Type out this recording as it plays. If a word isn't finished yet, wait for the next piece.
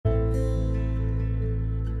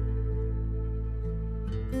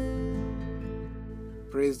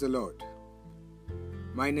Praise the Lord.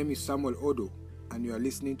 My name is Samuel Odo, and you are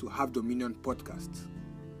listening to Have Dominion podcast.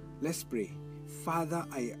 Let's pray. Father,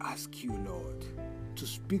 I ask you, Lord, to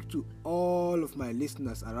speak to all of my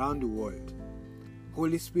listeners around the world.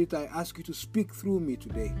 Holy Spirit, I ask you to speak through me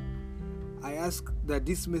today. I ask that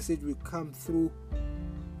this message will come through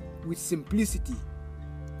with simplicity,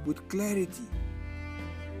 with clarity,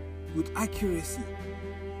 with accuracy,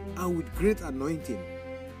 and with great anointing.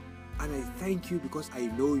 And I thank you because I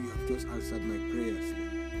know you have just answered my prayers.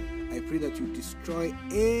 I pray that you destroy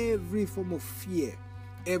every form of fear,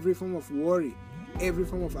 every form of worry, every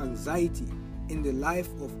form of anxiety in the life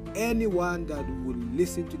of anyone that will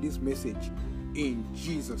listen to this message. In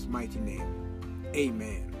Jesus' mighty name.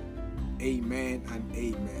 Amen. Amen and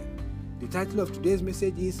amen. The title of today's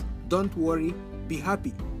message is Don't Worry, Be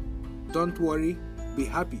Happy. Don't worry, be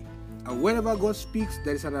happy. And whenever God speaks,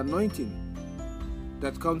 there is an anointing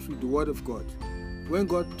that comes with the word of God. When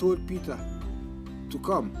God told Peter to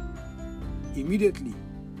come, immediately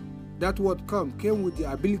that word came with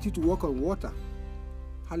the ability to walk on water.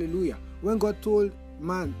 Hallelujah. When God told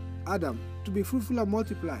man, Adam, to be fruitful and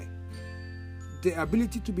multiply, the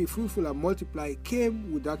ability to be fruitful and multiply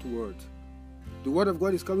came with that word. The word of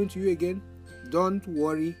God is coming to you again. Don't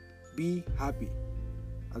worry, be happy.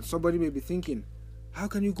 And somebody may be thinking, how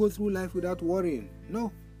can you go through life without worrying?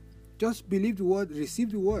 No. Just believe the word,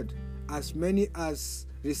 receive the word. As many as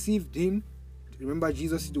received him, remember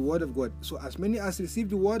Jesus is the word of God. So as many as received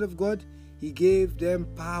the word of God, he gave them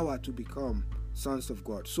power to become sons of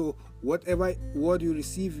God. So whatever word you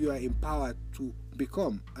receive, you are empowered to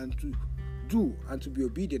become and to do and to be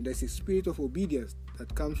obedient. There's a spirit of obedience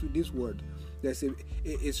that comes with this word. There's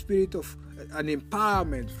a spirit of an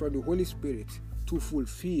empowerment from the Holy Spirit to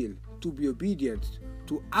fulfill, to be obedient,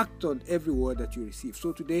 to act on every word that you receive.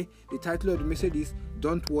 So today, the title of the message is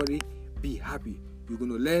Don't Worry, Be Happy. You're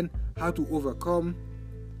going to learn how to overcome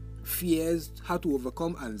fears, how to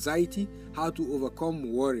overcome anxiety, how to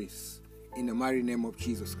overcome worries in the mighty name of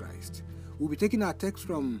Jesus Christ. We'll be taking our text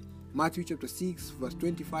from Matthew chapter 6, verse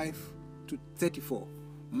 25 to 34.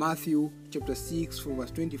 Matthew chapter 6, from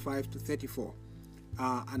verse 25 to 34.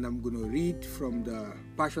 And I'm going to read from the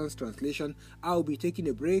Passions Translation. I'll be taking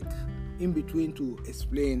a break in between to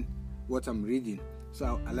explain what I'm reading.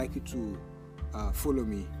 So I'd like you to follow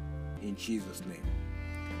me in Jesus' name.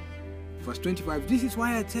 Verse 25, this is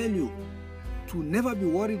why I tell you to never be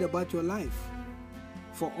worried about your life,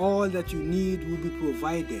 for all that you need will be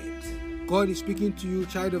provided. God is speaking to you,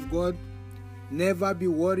 child of God. Never be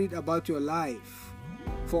worried about your life,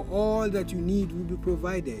 for all that you need will be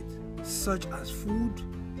provided, such as food,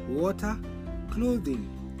 water, clothing,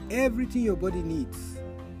 everything your body needs.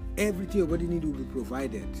 Everything your body needs will be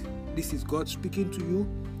provided. This is God speaking to you,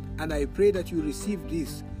 and I pray that you receive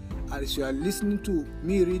this. As you are listening to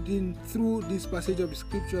me reading through this passage of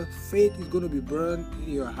scripture, faith is going to be burned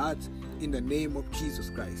in your heart in the name of Jesus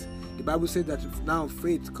Christ. The Bible says that now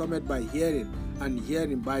faith cometh by hearing, and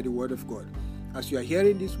hearing by the word of God. As you are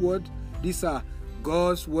hearing this word, these are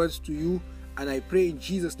God's words to you, and I pray in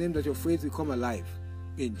Jesus' name that your faith will come alive.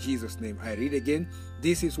 In Jesus' name. I read again.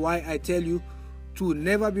 This is why I tell you to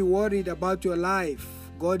never be worried about your life.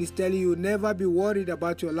 God is telling you, never be worried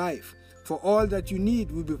about your life. For all that you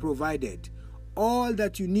need will be provided. All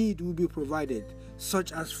that you need will be provided,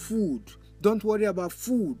 such as food. Don't worry about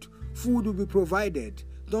food. Food will be provided.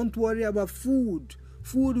 Don't worry about food.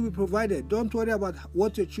 Food will be provided. Don't worry about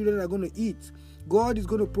what your children are going to eat. God is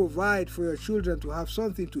going to provide for your children to have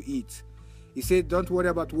something to eat. He said, don't worry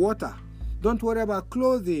about water. Don't worry about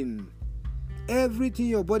clothing. Everything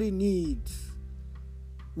your body needs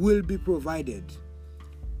will be provided.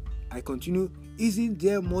 I continue. Isn't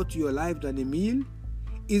there more to your life than a meal?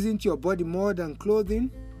 Isn't your body more than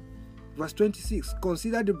clothing? Verse 26.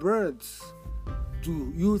 Consider the birds.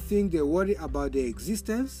 Do you think they worry about their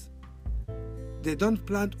existence? They don't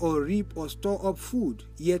plant or reap or store up food,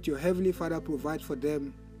 yet your heavenly Father provides for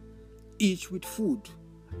them each with food.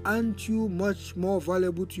 Aren't you much more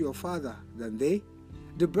valuable to your Father than they?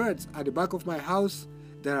 The birds at the back of my house,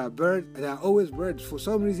 there are always birds. For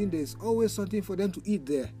some reason, there's always something for them to eat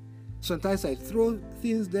there. Sometimes I throw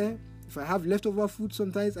things there. If I have leftover food,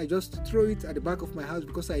 sometimes I just throw it at the back of my house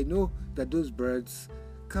because I know that those birds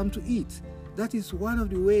come to eat. That is one of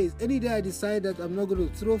the ways. Any day I decide that I'm not going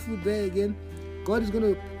to throw food there again, God is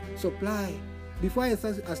going to supply. Before I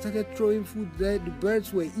started throwing food there, the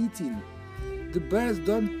birds were eating. The birds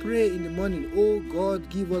don't pray in the morning, oh God,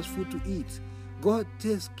 give us food to eat. God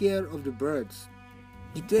takes care of the birds.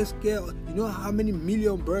 He takes care of, you know how many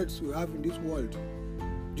million birds we have in this world?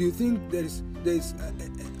 Do you think there is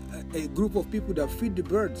a group of people that feed the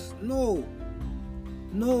birds? No.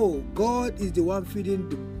 No, God is the one feeding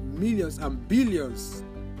the millions and billions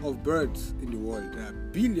of birds in the world. There are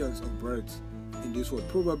billions of birds in this world.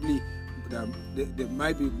 Probably there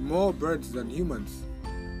might be more birds than humans.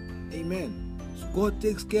 Amen. So God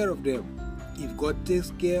takes care of them. If God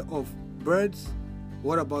takes care of birds,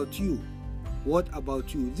 what about you? What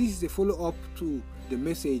about you? This is a follow-up to the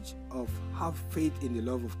message of have faith in the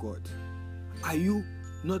love of God. Are you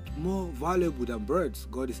not more valuable than birds?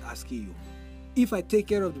 God is asking you. If I take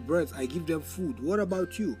care of the birds, I give them food, what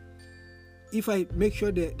about you? If I make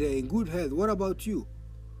sure they're in good health, what about you?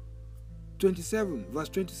 Verse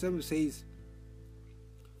 27 says,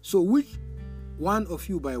 so which one of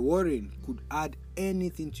you by worrying could add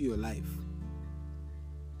anything to your life?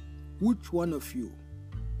 Which one of you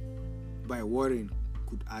by worrying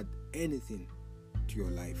could add anything to your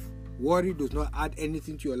life? Worry does not add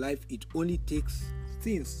anything to your life. It only takes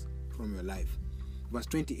things from your life. Verse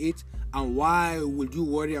 28, and why would you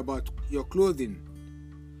worry about your clothing?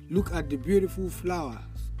 Look at the beautiful flowers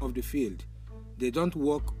of the field. They don't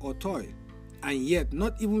work or toil. And yet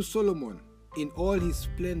not even Solomon in all his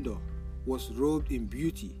splendor was robed in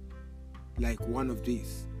beauty like one of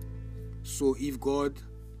these. So if God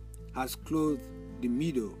has clothed the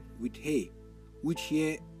meadow with hay, which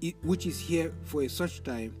is here for a short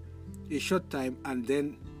time, and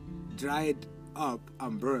then dried up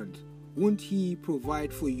and burned, won't he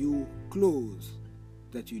provide for you clothes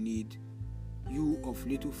that you need, you of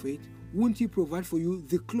little faith? Won't he provide for you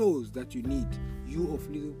the clothes that you need, you of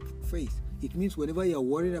little faith? It means whenever you're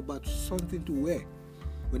worried about something to wear,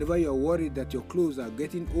 whenever you're worried that your clothes are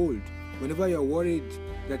getting old, whenever you're worried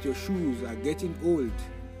that your shoes are getting old,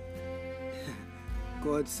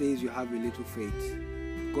 God says you have a little faith.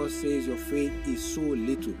 God says your faith is so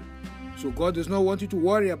little. So God does not want you to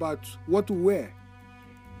worry about what to wear.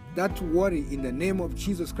 That worry in the name of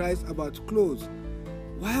Jesus Christ about clothes.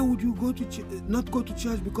 Why would you not go to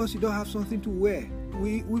church because you don't have something to wear?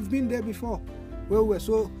 We've been there before, where we were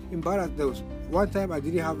so embarrassed. There was one time I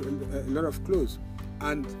didn't have a lot of clothes,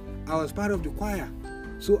 and I was part of the choir.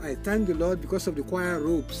 So I thank the Lord because of the choir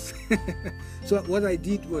robes. So what I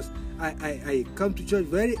did was I come to church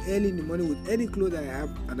very early in the morning with any clothes I have,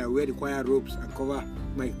 and I wear the choir robes and cover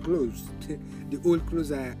my clothes. The old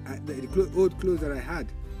clothes old clothes that I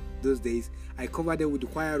had those days, I covered them with the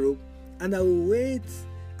choir robe, and I would wait.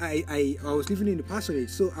 I was living in the parsonage,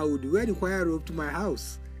 so I would wear the choir robe to my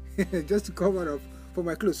house just to cover up for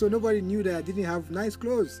my clothes, so nobody knew that I didn't have nice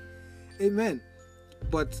clothes. Amen.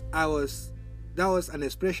 But that was an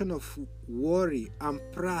expression of worry and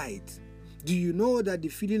pride. Do you know that the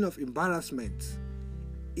feeling of embarrassment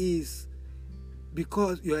is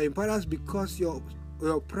because you're embarrassed because your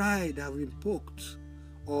pride has been poked,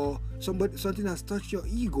 or something has touched your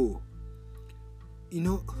ego? You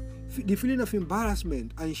know, the feeling of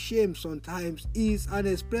embarrassment and shame sometimes is an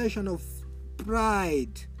expression of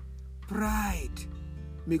pride.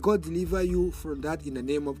 May God deliver you from that in the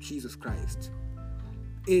name of Jesus Christ.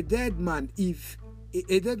 A dead man is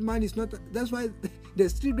not, that's why they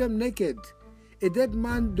strip them naked. A dead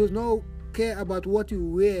man does not care about what he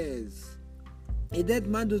wears. A dead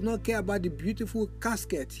man does not care about the beautiful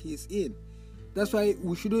casket he's in. That's why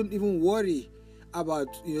we shouldn't even worry about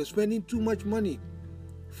spending too much money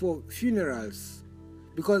for funerals,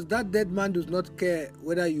 because that dead man does not care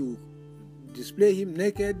whether you display him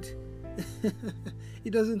naked. He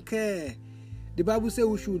doesn't care. The Bible says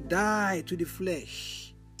we should die to the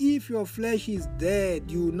flesh. If your flesh is dead,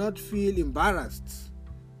 you will not feel embarrassed.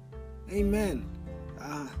 Amen.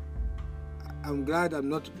 I'm glad I'm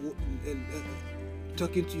not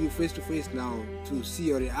talking to you face to face now to see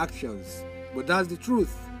your reactions, but that's the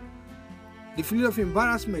truth. The feeling of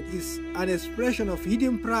embarrassment is an expression of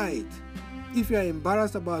hidden pride. If you are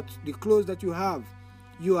embarrassed about the clothes that you have,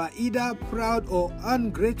 you are either proud or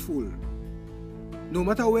ungrateful. No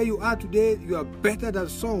matter where you are today, you are better than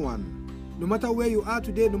someone. No matter where you are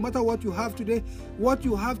today, no matter what you have today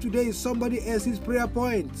is somebody else's prayer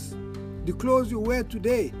points. The clothes you wear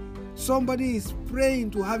today, somebody is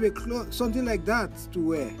praying to have something like that to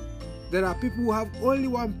wear. There are people who have only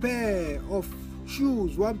one pair of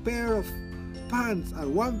shoes, one pair of pants,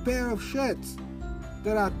 and one pair of shirts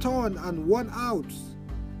that are torn and worn out.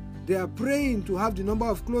 They are praying to have the number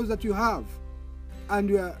of clothes that you have, and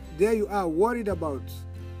you are worried about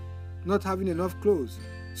not having enough clothes.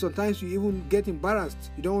 Sometimes you even get embarrassed.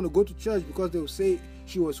 You don't want to go to church because they will say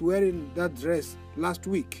she was wearing that dress last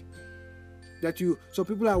week. So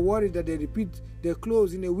people are worried that they repeat their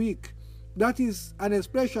clothes in a week. That is an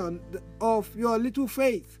expression of your little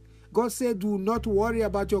faith. God said, do not worry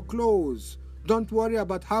about your clothes. Don't worry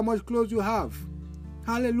about how much clothes you have.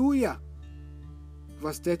 Hallelujah.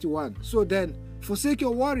 verse 31. So then, forsake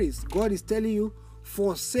your worries. God is telling you,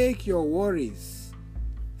 forsake your worries.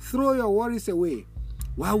 Throw your worries away.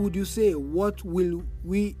 Why would you say, what will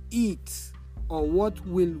we eat? Or what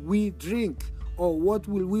will we drink? Or what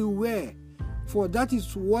will we wear? For that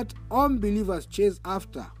is what unbelievers chase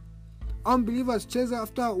after. Unbelievers chase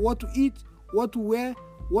after what to eat, what to wear,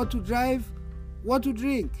 what to drive, what to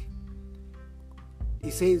drink. He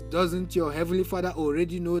says, doesn't your Heavenly Father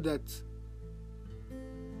already know that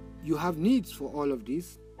you have needs for all of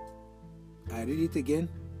this? I read it again.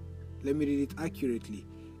 Let me read it accurately.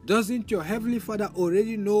 Doesn't your Heavenly Father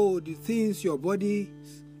already know the things your body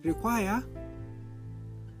require?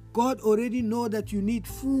 God already knows that you need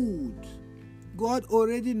food. God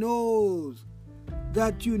already knows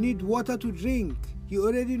that you need water to drink. He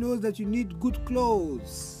already knows that you need good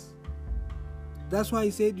clothes. That's why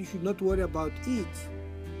he said you should not worry about it.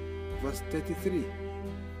 Verse 33.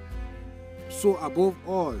 So above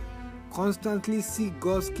all, constantly seek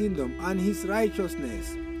God's kingdom and his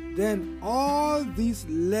righteousness. Then all these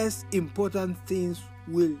less important things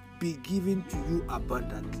will be given to you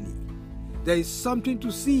abundantly. There is something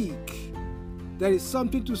to seek. There is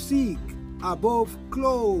something to seek above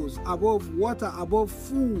clothes, above water, above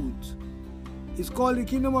food. It's called the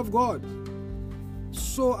kingdom of God.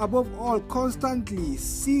 So above all, constantly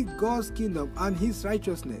seek God's kingdom and his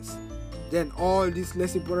righteousness. Then all these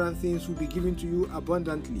less important things will be given to you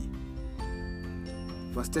abundantly.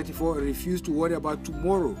 Verse 34, refuse to worry about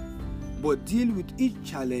tomorrow, but deal with each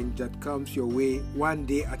challenge that comes your way one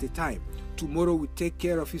day at a time. Tomorrow will take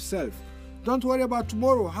care of itself. Don't worry about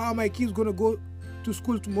tomorrow. How are my kids going to go to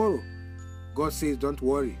school tomorrow? God says, don't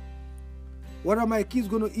worry. What are my kids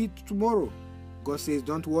going to eat tomorrow? God says,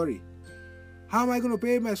 don't worry. How am I going to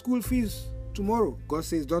pay my school fees tomorrow? God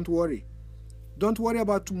says, don't worry. Don't worry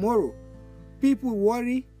about tomorrow. People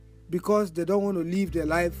worry because they don't want to live their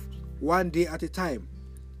life one day at a time.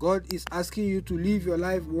 God is asking you to live your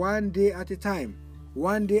life one day at a time.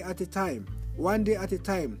 One day at a time. One day at a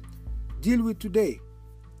time. Deal with today.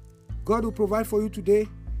 God will provide for you today.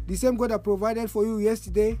 The same God that provided for you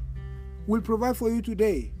yesterday will provide for you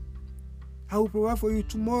today. I will provide for you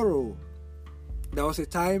tomorrow. There was a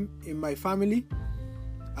time in my family,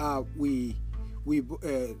 we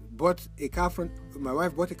bought a car from, my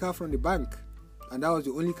wife bought a car from the bank, and that was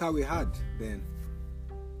the only car we had then.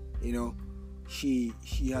 You know, she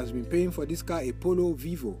has been paying for this car, a Polo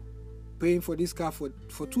Vivo, paying for this car for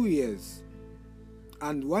 2 years.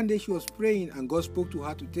 And one day she was praying, and God spoke to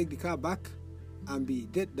her to take the car back and be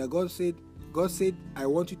debt. That God said, I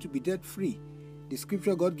want you to be debt free. The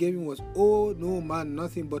scripture God gave him was, "Oh no man,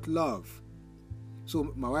 nothing but love."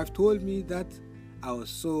 So my wife told me that. I was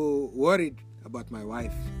so worried about my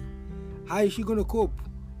wife. How is she going to cope?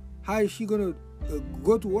 How is she going to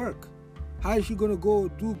go to work? How is she going to go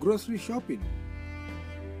do grocery shopping?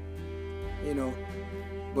 You know,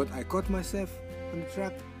 but I caught myself on the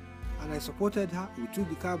track and I supported her. We took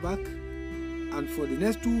the car back, and for the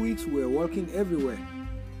next 2 weeks we were working everywhere.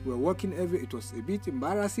 It was a bit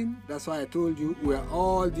embarrassing. That's why I told you we are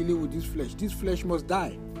all dealing with this flesh. This flesh must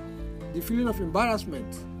die. The feeling of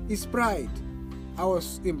embarrassment is pride. I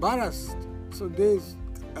was embarrassed some days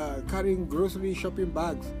carrying grocery shopping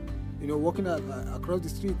bags, you know, walking across the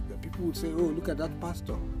street. People would say, "Oh, look at that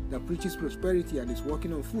pastor that preaches prosperity and is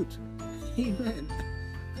walking on foot." Amen.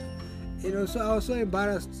 You know, so I was so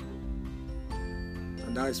embarrassed.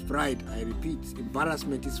 And that is pride. I repeat,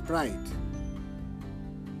 embarrassment is pride.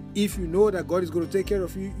 If you know that God is going to take care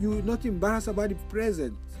of you, you will not embarrass about the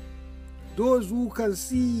present. Those who can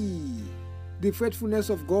see the faithfulness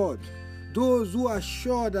of God, those who are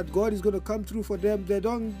sure that God is going to come through for them, they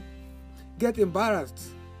don't get embarrassed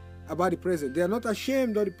about the present. They are not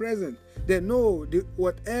ashamed of the present. They know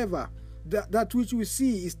whatever, that which we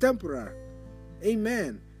see is temporary.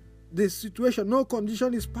 Amen. The situation, no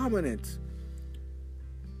condition is permanent.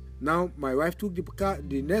 Now, my wife took the car.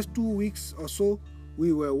 The next 2 weeks or so,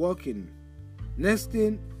 we were working. Next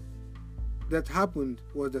thing that happened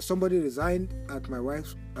was that somebody resigned at my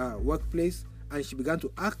wife's workplace, and she began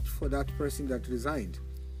to act for that person that resigned.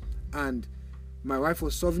 And my wife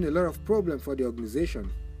was solving a lot of problems for the organization,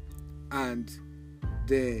 and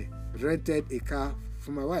they rented a car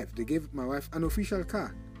for my wife. They gave my wife an official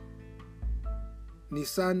car,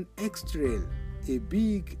 Nissan X-Trail, a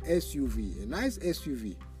big SUV, a nice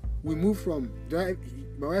SUV. My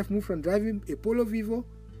wife moved from driving a Polo Vivo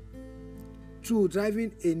to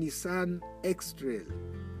driving a Nissan X-Trail.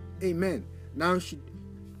 Amen. Now she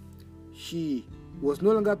was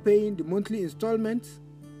no longer paying the monthly installments.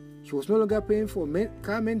 She was no longer paying for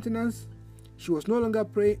car maintenance. She was no longer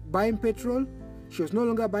buying petrol. She was no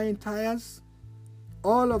longer buying tires.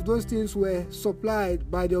 All of those things were supplied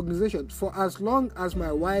by the organization. For as long as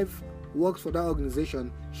my wife works for that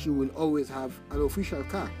organization, she will always have an official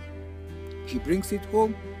car. She brings it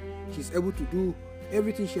home. She's able to do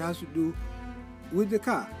everything she has to do with the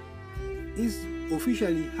car. It's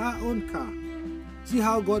officially her own car. See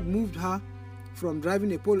how God moved her from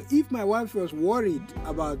driving a Polo. If my wife was worried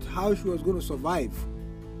about how she was going to survive,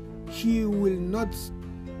 she will not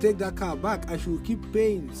take that car back, and she will keep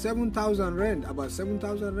paying 7,000 rand, about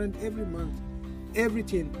 7,000 rand every month.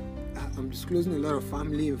 Everything. I'm disclosing a lot of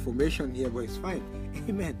family information here, but it's fine.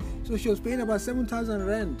 Amen. So she was paying about 7,000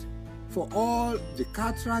 rand for all the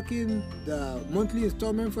car tracking, the monthly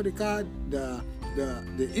installment for the car, the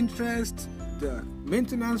interest, the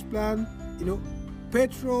maintenance plan,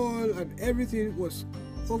 petrol and everything was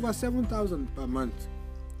over 7,000 per month.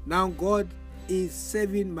 Now God is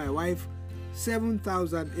saving my wife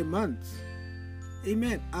 7,000 a month.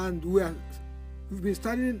 Amen. And we've been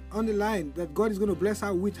studying on the line that God is going to bless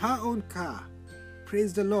her with her own car.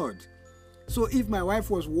 Praise the Lord. So if my wife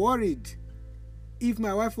was worried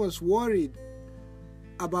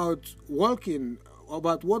about walking,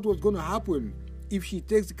 about what was going to happen if she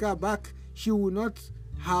takes the car back, she will not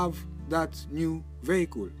have that new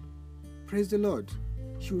vehicle. Praise the Lord.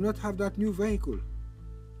 She will not have that new vehicle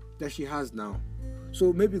that she has now.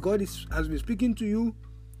 So maybe God has been speaking to you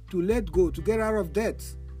to let go, to get out of debt.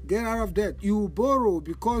 Get out of debt. You borrow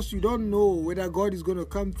because you don't know whether God is going to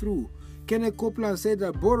come through. Kenneth Copeland said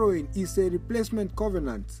that borrowing is a replacement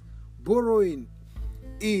covenant. Borrowing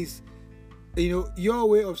is, your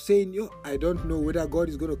way of saying, I don't know whether God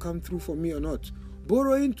is going to come through for me or not.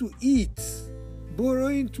 Borrowing to eat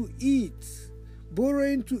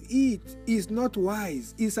is not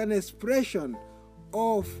wise. It's an expression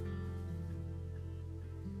of,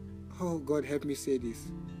 God help me say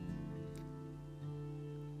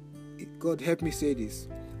this.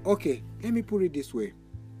 Okay, let me put it this way.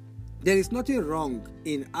 There is nothing wrong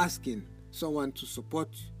in asking someone to support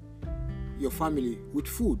your family with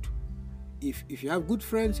food. If you have good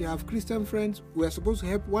friends, you have Christian friends, we are supposed to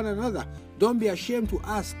help one another. Don't be ashamed to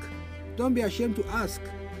ask.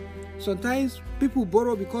 Sometimes people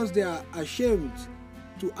borrow because they are ashamed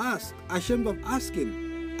of asking.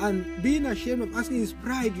 And being ashamed of asking is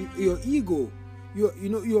pride, your ego.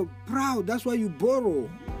 You're proud, that's why you borrow.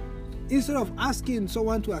 Instead of asking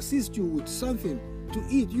someone to assist you with something to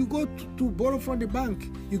eat, you go to borrow from the bank.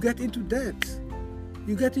 You get into debt.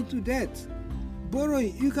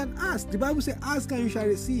 Borrowing, you can ask. The Bible says, ask and you shall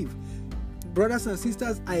receive. Brothers and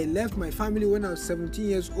sisters, I left my family when I was 17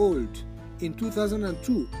 years old. In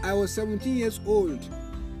 2002, I was 17 years old.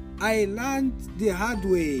 I learned the hard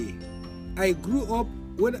way. I grew up,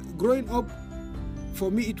 growing up,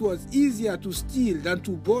 for me it was easier to steal than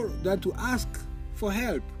to borrow, than to ask for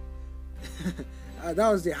help.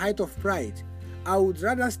 That was the height of pride. I would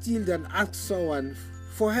rather steal than ask someone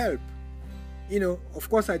for help. Of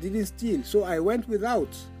course I didn't steal, so I went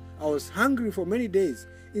without. I was hungry for many days.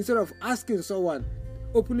 Instead of asking someone,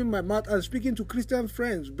 opening my mouth and speaking to Christian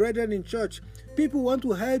friends, brethren in church, people want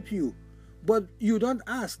to help you, but you don't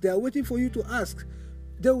ask. They are waiting for you to ask.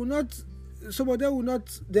 They're not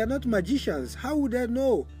magicians. How would they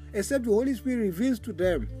know? Except the Holy Spirit reveals to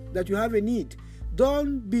them that you have a need.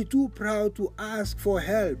 Don't be too proud to ask for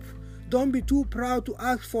help.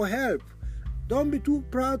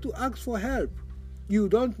 You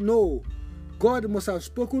don't know. God must have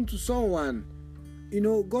spoken to someone.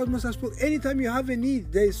 God must have spoken. Anytime you have a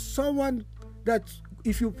need, there is someone that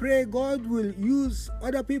if you pray, God will use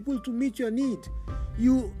other people to meet your need.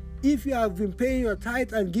 If you have been paying your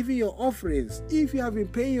tithe and giving your offerings,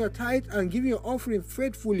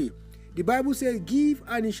 faithfully, the Bible says, give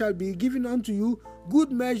and it shall be given unto you,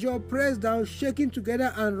 good measure, pressed down, shaken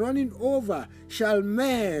together and running over, shall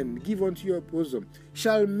men give unto your bosom.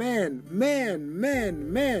 Shall men,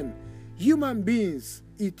 human beings.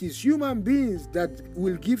 It is human beings that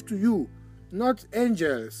will give to you, not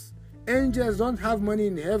angels. Angels don't have money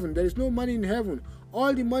in heaven. There is no money in heaven.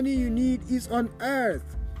 All the money you need is on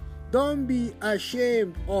earth. Don't be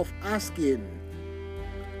ashamed of asking.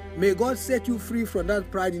 May God set you free from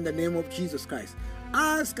that pride in the name of Jesus Christ.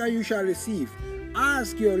 Ask and you shall receive.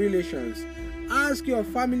 Ask your relations. Ask your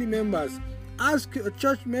family members. Ask your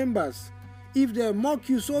church members. If they mock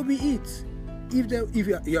you, so be it. If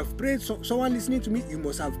you have prayed, someone listening to me, you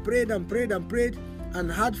must have prayed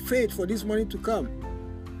and had faith for this money to come.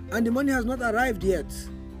 And the money has not arrived yet.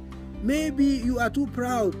 Maybe you are too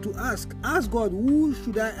proud to ask. Ask God, who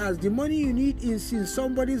should I ask? The money you need is in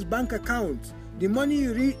somebody's bank account. The money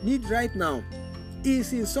you need right now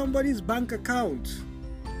is in somebody's bank account.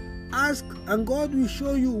 Ask and God will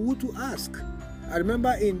show you who to ask. I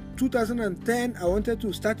remember in 2010, I wanted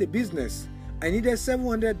to start a business. I needed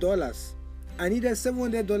 $700. I needed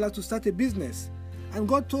 $700 to start a business. And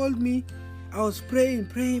God told me, I was praying.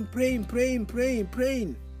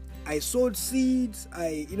 I sowed seeds.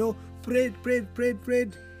 I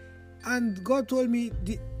prayed. And God told me,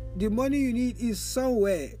 the money you need is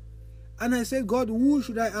somewhere. And I said, God, who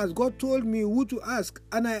should I ask? God told me who to ask.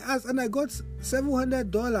 And I asked, and I got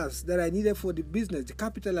 $700 that I needed for the business, the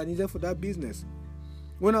capital I needed for that business.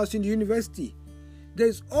 When I was in the university,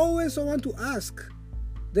 there's always someone to ask.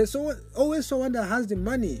 There's always someone that has the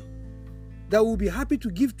money that will be happy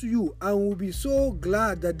to give to you and will be so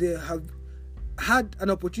glad that they have had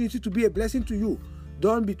an opportunity to be a blessing to you.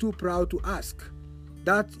 Don't be too proud to ask.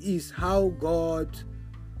 That is how God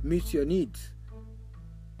meets your needs.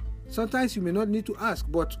 Sometimes you may not need to ask,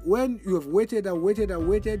 but when you have waited,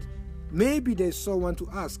 maybe there's someone to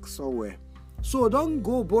ask somewhere. So don't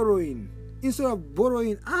go borrowing. Instead of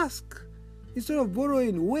borrowing, ask. Instead of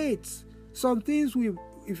borrowing, wait. Some things we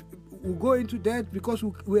go into debt because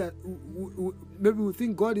maybe we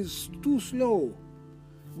think God is too slow.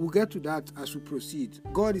 We'll get to that as we proceed.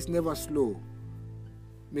 God is never slow.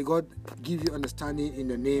 May God give you understanding in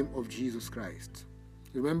the name of Jesus Christ.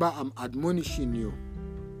 Remember, I'm admonishing you.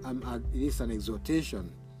 It is an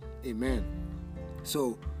exhortation. Amen.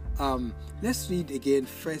 So let's read again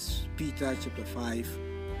 1 Peter chapter 5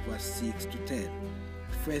 verse 6 to 10.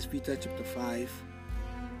 1 Peter chapter 5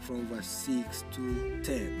 from verse 6 to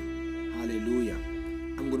 10. Hallelujah.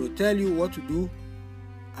 I'm going to tell you what to do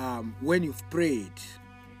when you've prayed.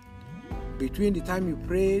 Between the time you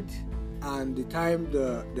prayed and the time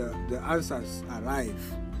the answers arrive,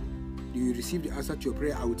 you receive the answer to your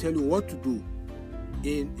prayer, I will tell you what to do.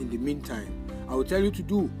 In the meantime, I will tell you to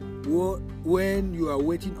do when you are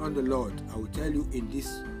waiting on the Lord. I will tell you in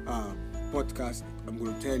this podcast. I'm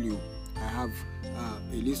going to tell you I have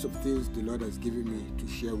a list of things the Lord has given me to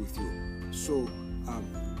share with you. So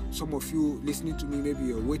some of you listening to me, maybe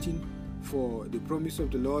you're waiting for the promise of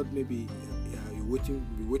the Lord. Maybe you're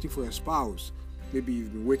waiting for your spouse. Maybe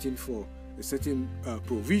you've been waiting for a certain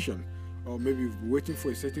provision, or maybe you've been waiting for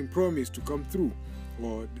a certain promise to come through.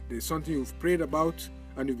 Or there's something you've prayed about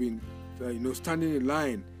and you've been standing in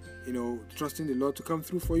line, trusting the Lord to come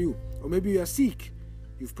through for you. Or maybe you are sick.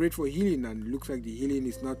 You've prayed for healing and it looks like the healing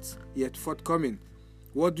is not yet forthcoming.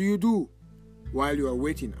 What do you do while you are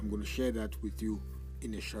waiting? I'm going to share that with you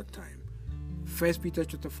in a short time. 1 Peter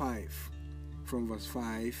chapter 5 from verse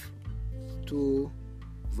 5 to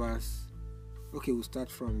verse... Okay, we'll start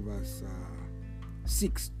from verse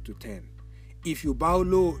 6 to 10. If you bow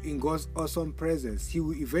low in God's awesome presence, He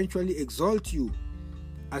will eventually exalt you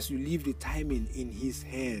as you leave the timing in His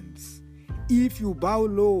hands. If you bow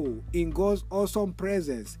low in God's awesome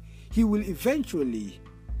presence, He will eventually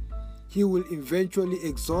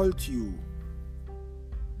exalt you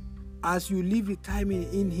as you leave the timing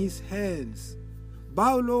in His hands.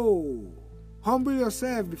 Bow low. Humble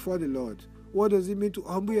yourself before the Lord. What does it mean to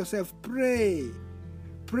humble yourself? Pray.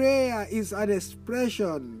 Prayer is an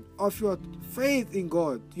expression of your faith in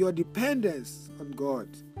God, your dependence on God.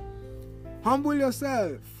 Humble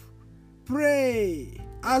yourself. Pray.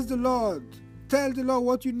 Ask the Lord. Tell the Lord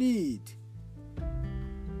what you need.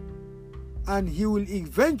 And He will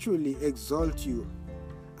eventually exalt you.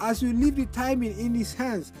 As you leave the timing in His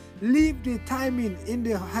hands, leave the timing in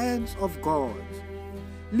the hands of God.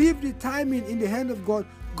 Leave the timing in the hand of God.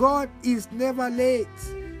 God is never late.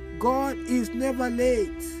 God is never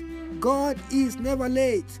late. God is never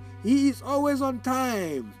late. He is always on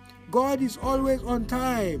time. God is always on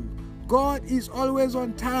time. God is always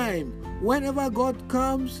on time. Whenever God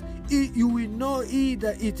comes, you will know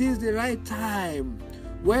that it is the right time.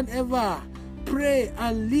 Whenever, pray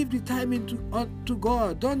and leave the timing to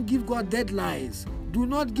God. Don't give God deadlines. Do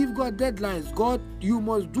not give God deadlines. God, you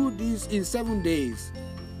must do this in 7 days.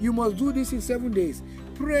 You must do this in 7 days.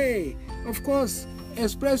 Pray. Of course,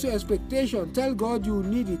 express your expectation. Tell God you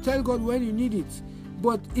need it. Tell God when you need it.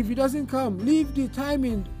 But if it doesn't come, leave the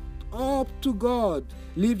timing up to God.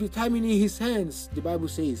 Leave the timing in His hands. The Bible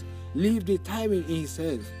says, leave the timing in His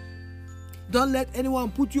hands. Don't let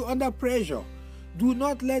anyone put you under pressure. Do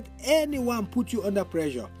not let anyone put you under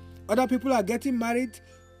pressure. Other people are getting married.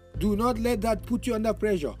 Do not let that put you under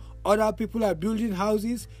pressure. Other people are building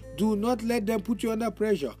houses. Do not let them put you under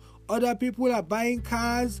pressure. Other people are buying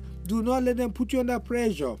cars. Do not let them put you under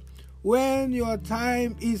pressure. When your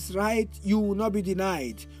time is right, you will not be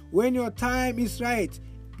denied. When your time is right,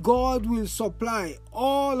 God will supply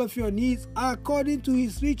all of your needs according to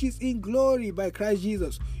His riches in glory by Christ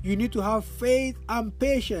Jesus. You need to have faith and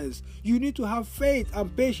patience. You need to have faith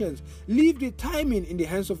and patience. Leave the timing in the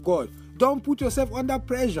hands of God. Don't put yourself under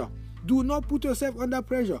pressure. Do not put yourself under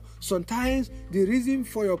pressure. Sometimes the reason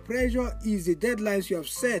for your pressure is the deadlines you have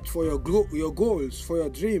set for your goals, for your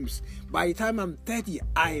dreams. By the time I'm 30,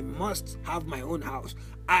 I must have my own house.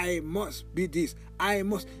 I must be this. I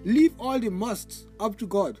must. Leave all the musts up to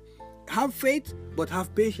God. Have faith, but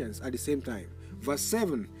have patience at the same time. Verse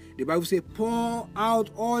 7, the Bible says, pour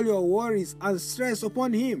out all your worries and stress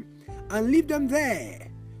upon Him and leave them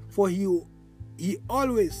there, for He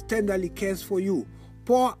always tenderly cares for you.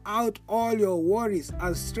 Pour out all your worries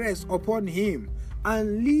and stress upon Him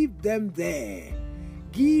and leave them there.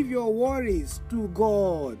 Give your worries to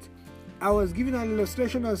God. I was giving an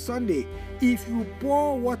illustration on Sunday. If you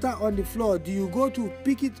pour water on the floor, do you go to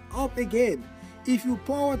pick it up again? If you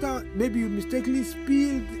pour water, maybe you mistakenly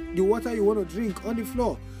spilled the water you want to drink on the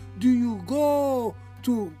floor, do you go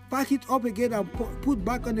to pack it up again and put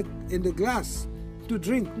back in the glass to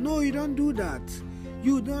drink? No, you don't do that.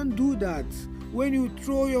 You don't do that. When you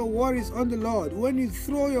throw your worries on the Lord,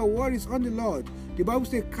 the Bible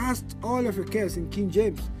says, cast all of your cares in King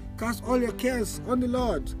James. Cast all your cares on the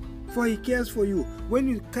Lord, for He cares for you. When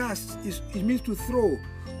you cast, it means to throw.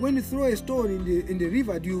 When you throw a stone in the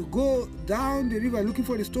river, do you go down the river looking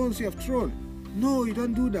for the stones you have thrown? No, you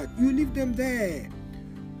don't do that. You leave them there.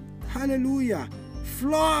 Hallelujah.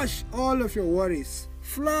 Flush all of your worries.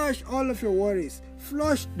 Flush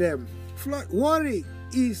them. Worry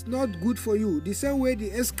is not good for you. The same way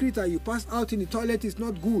the excreta you pass out in the toilet is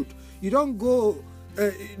not good. You don't go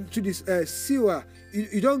to this sewer.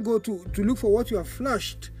 You don't go to look for what you have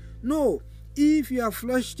flushed. No. If you have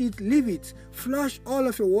flushed it, leave it. Flush all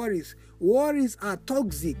of your worries. Worries are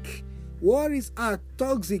toxic.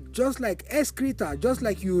 Just like excreta, just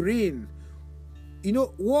like urine.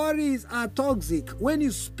 Worries are toxic. When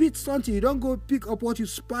you spit something, you don't go pick up what you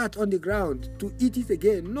spat on the ground to eat it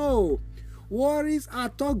again. No. Worries are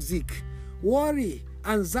toxic. Worry,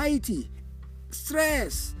 anxiety,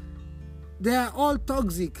 stress, they are all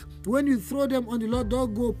toxic. When you throw them on the Lord,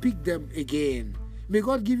 don't go pick them again. May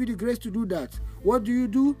God give you the grace to do that. What do you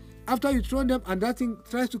do? After you throw them and that thing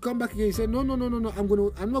tries to come back again, you say, no, I'm not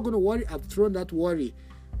going to worry. I've thrown that worry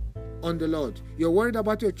on the Lord. You're worried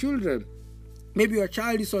about your children. Maybe your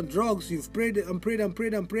child is on drugs. You've prayed and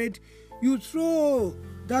prayed. You throw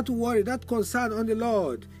that worry, that concern on the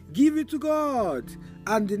Lord. Give it to God.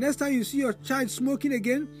 And the next time you see your child smoking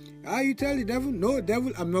again, you tell the devil, no,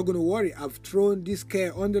 devil, I'm not going to worry. I've thrown this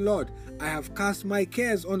care on the Lord. I have cast my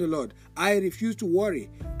cares on the Lord. I refuse to worry.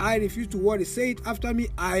 Say it after me.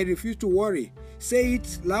 I refuse to worry. Say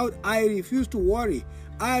it loud. I refuse to worry.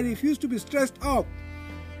 I refuse to be stressed up.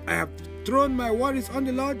 I have thrown my worries on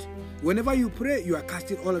the Lord. Whenever you pray, you are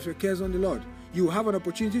casting all of your cares on the Lord. You have an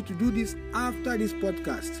opportunity to do this after this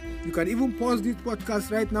podcast. You can even pause this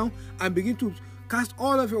podcast right now and begin to cast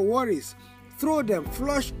all of your worries. Throw them.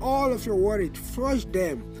 Flush all of your worries. Flush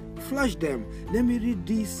them. Let me read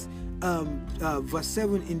this verse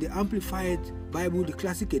 7 in the Amplified Bible, the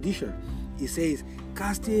Classic Edition. It says,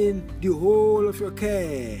 casting the whole of your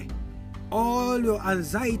care, all your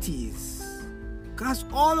anxieties. Cast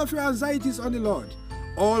all of your anxieties on the Lord.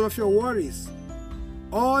 All of your worries,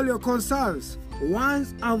 all your concerns,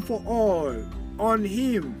 once and for all, on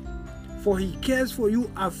Him. For He cares for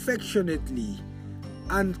you affectionately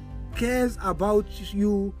and cares about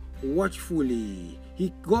you watchfully.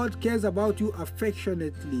 God cares about you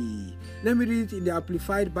affectionately. Let me read it in the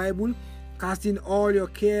Amplified Bible. Casting all your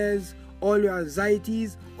cares, all your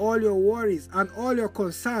anxieties, all your worries, and all your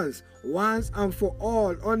concerns, once and for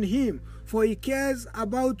all, on Him. For He cares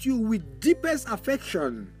about you with deepest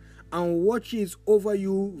affection and watches over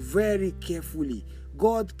you very carefully.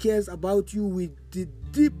 God cares about you with the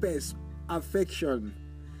deepest affection,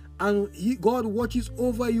 and God watches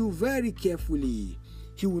over you very carefully.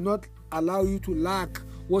 He will not allow you to lack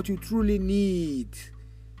what you truly need.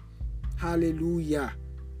 Hallelujah.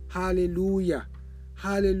 Hallelujah.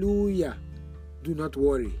 Hallelujah. Do not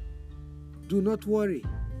worry. Do not worry.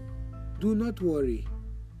 Do not worry,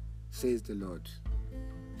 says the Lord.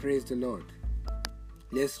 Praise the Lord.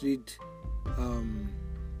 Let's read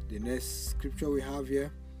the next scripture we have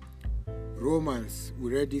here. Romans.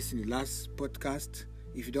 We read this in the last podcast.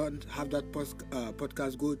 If you don't have that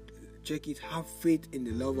podcast, go check it. Have faith in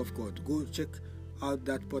the love of God. Go check out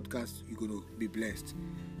that podcast. You're going to be blessed.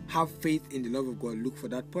 Have faith in the love of God. Look for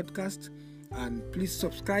that podcast. And please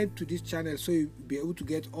subscribe to this channel so you'll be able to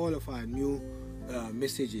get all of our new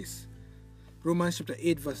messages. Romans chapter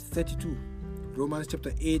 8 verse 32. Romans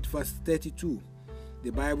chapter 8 verse 32.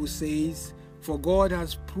 The Bible says, for God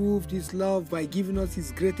has proved His love by giving us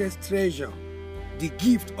His greatest treasure, the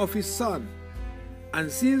gift of His Son.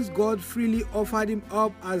 And since God freely offered Him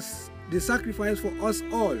up as the sacrifice for us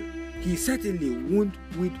all, He certainly won't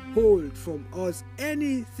withhold from us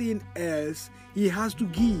anything else He has to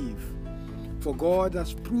give. For God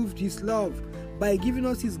has proved His love by giving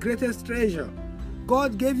us His greatest treasure.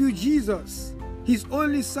 God gave you Jesus, His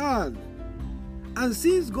only Son. And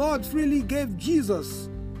since God freely gave Jesus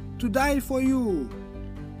to die for you,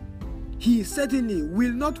 He certainly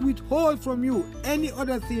will not withhold from you any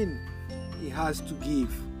other thing He has to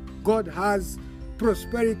give. God has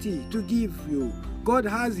prosperity to give you. God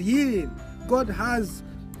has healing. God has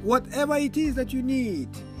whatever it is that you need.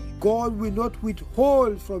 God will not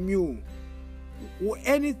withhold from you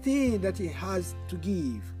anything that He has to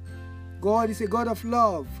give. God is a God of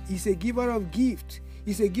love. He's a giver of gifts.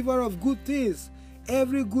 He's a giver of good things.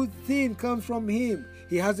 Every good thing comes from Him.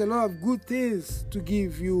 He has a lot of good things to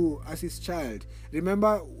give you as His child.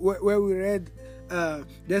 Remember where we read,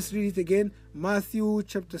 let's read it again, Matthew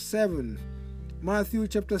chapter 7. Matthew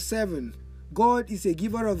chapter 7. God is a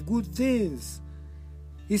giver of good things.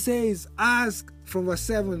 He says, ask, from verse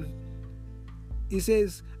 7. He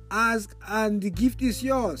says, ask and the gift is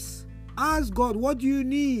yours. Ask God, what do you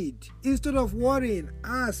need? Instead of worrying,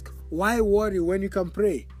 ask. Why worry when you can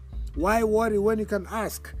pray? Why worry when you can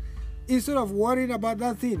ask? Instead of worrying about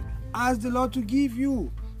that thing, ask the Lord to give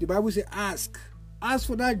you. The Bible says ask. Ask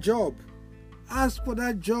for that job. Ask for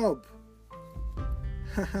that job.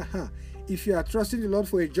 If you are trusting the Lord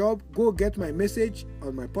for a job, go get my message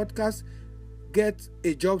on my podcast, Get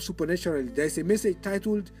a Job Supernaturally. There is a message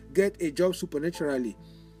titled, Get a Job Supernaturally.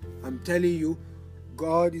 I'm telling you,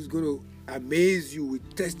 God is going to amaze you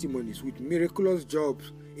with testimonies, with miraculous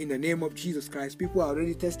jobs in the name of Jesus Christ. People are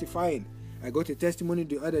already testifying. I got a testimony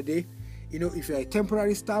the other day. If you're a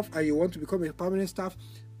temporary staff and you want to become a permanent staff,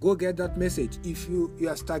 go get that message. If you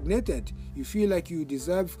are stagnated, you feel like you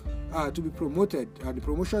deserve to be promoted and the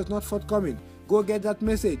promotion is not forthcoming, go get that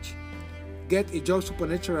message. Get a job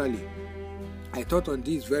supernaturally. I thought on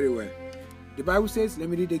this very well. The Bible says, let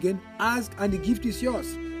me read again, ask and the gift is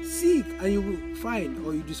yours. Seek and you will find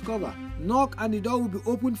or you discover. Knock and the door will be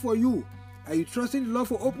opened for you. Are you trusting the Lord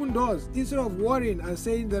for open doors? Instead of worrying and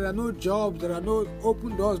saying there are no jobs, there are no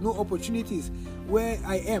open doors, no opportunities where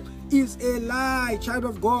I am. It's a lie, child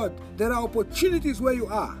of God. There are opportunities where you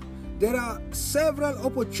are. There are several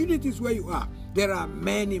opportunities where you are. There are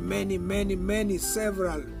many,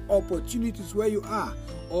 several opportunities where you are.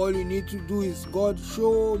 All you need to do is, God,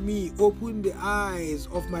 show me, open the eyes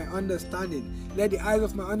of my understanding. Let the eyes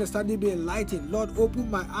of my understanding be enlightened. Lord, open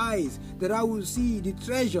my eyes that I will see the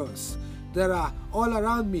treasures that are all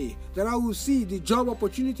around me, that I will see the job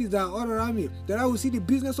opportunities that are all around me, that I will see the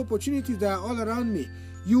business opportunities that are all around me.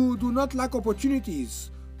 You do not lack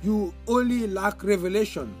opportunities. You only lack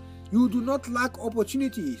revelation. You do not lack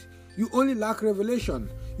opportunities. You only lack revelation.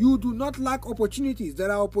 You do not lack opportunities. There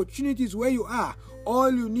are opportunities where you are. All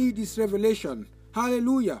you need is revelation.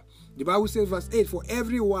 Hallelujah. The Bible says, verse 8, for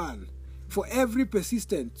every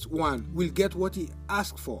persistent one will get what he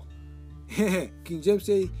asks for. King James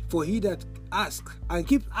says, for he that asks and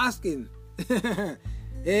keeps asking,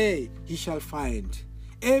 he shall find.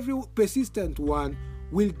 Every persistent one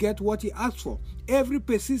will get what he asks for. Every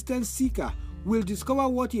persistent seeker will discover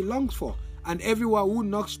what he longs for. And everyone who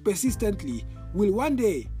knocks persistently will one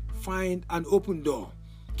day find an open door.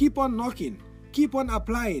 Keep on knocking. Keep on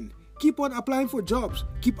applying. Keep on applying for jobs.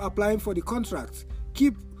 Keep applying for the contracts.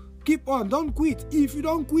 Keep on. Don't quit. If you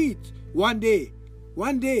don't quit, one day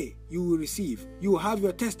you will receive. You will have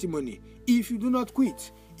your testimony. If you do not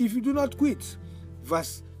quit.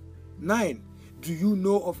 Verse 9. Do you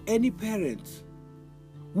know of any parent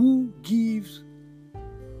who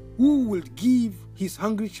will give his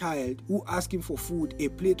hungry child who asks him for food a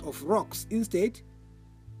plate of rocks instead?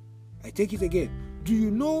 I take it again. Do you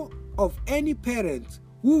know of any parent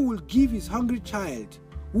who will give his hungry child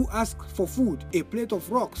who asks for food a plate of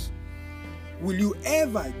rocks? Will you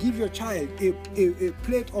ever give your child a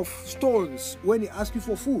plate of stones when he asks you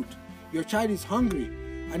for food? Your child is hungry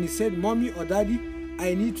and he said, Mommy or Daddy,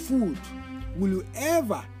 I need food. Will you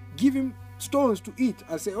ever give him stones to eat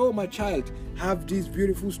and say, oh, my child, have this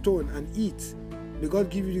beautiful stone and eat? May God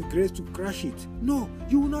give you the grace to crush it. No,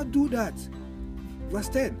 you will not do that. Verse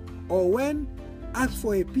 10. Or when asked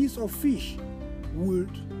for a piece of fish,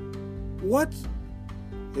 what?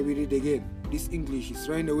 Let me read again. This English is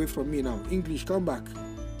running away from me now. English, come back.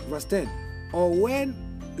 Verse 10. Or when,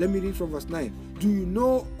 let me read from verse 9. Do you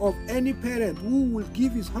know of any parent who will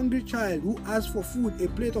give his hungry child who asks for food a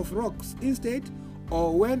plate of rocks instead?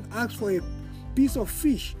 Or when asked for a piece of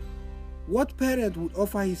fish, what parent would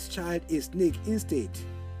offer his child a snake instead?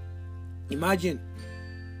 Imagine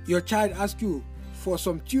your child asks you for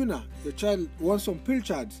some tuna. Your child wants some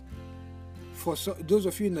pilchards. for those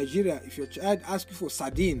of you in Nigeria, if your child asks you for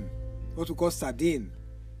sardine, what we call sardine,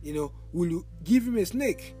 will you give him a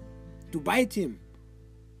snake to bite him?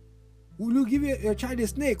 Will you give your child a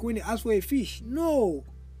snake when he asks for a fish? No.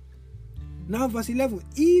 Now verse 11,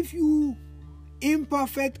 if you,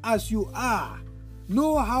 imperfect as you are,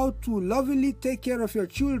 know how to lovingly take care of your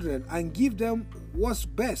children and give them what's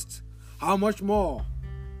best, how much more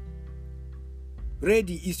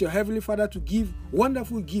ready is your Heavenly Father to give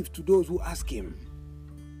wonderful gifts to those who ask Him.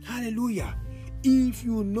 Hallelujah. If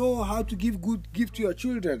you know how to give good gifts to your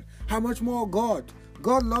children, how much more God?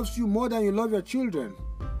 God loves you more than you love your children.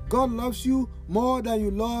 God loves you more than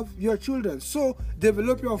you love your children. So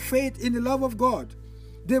develop your faith in the love of God.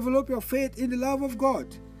 Develop your faith in the love of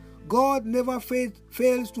God. God never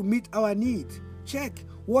fails to meet our needs. Check.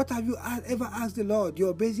 What have you ever asked the Lord?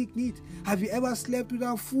 Your basic needs. Have you ever slept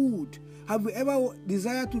without food? Have you ever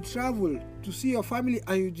desired to travel to see your family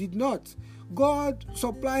and you did not? God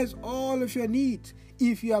supplies all of your needs.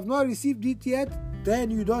 If you have not received it yet,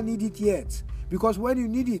 then you don't need it yet. Because when you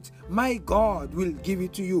need it, my God will give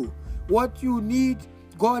it to you. What you need,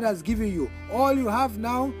 God has given you. All you have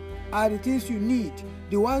now are the things you need.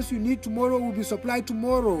 The ones you need tomorrow will be supplied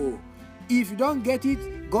tomorrow. If you don't get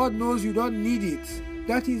it, God knows you don't need it.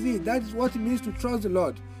 That is it. That is what it means to trust the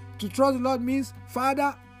Lord. To trust the Lord means,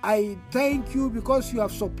 Father, I thank you because you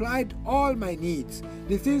have supplied all my needs.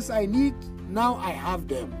 The things I need, now I have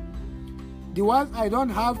them. The ones I don't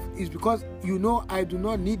have is because I do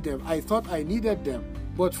not need them. I thought I needed them.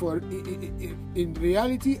 But in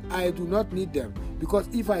reality, I do not need them. Because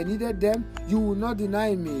if I needed them, you will not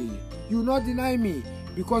deny me. You will not deny me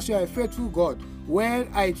because you are a faithful God. When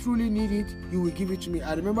I truly need it, you will give it to me.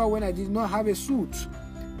 I remember when I did not have a suit,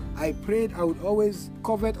 I prayed I would always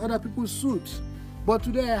covet other people's suits. But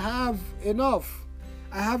today I have enough.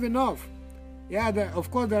 I have enough. Yeah,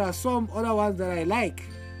 of course there are some other ones that I like.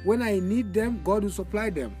 When I need them, God will supply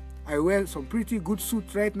them. I wear some pretty good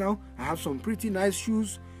suits right now. I have some pretty nice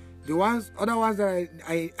shoes. The other ones that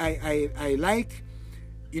I like,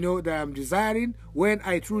 that I'm desiring, when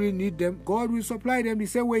I truly need them, God will supply them the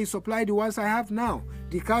same way He supplied the ones I have now.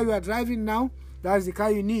 The car you are driving now, that's the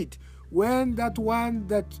car you need. When that one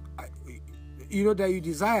that that you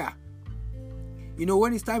desire,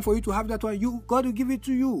 when it's time for you to have that one, God will give it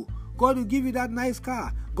to you. God will give you that nice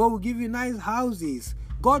car. God will give you nice houses.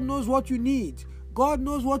 God knows what you need. God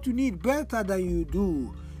knows what you need better than you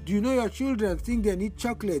do. Do you know your children think they need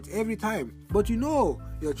chocolate every time? But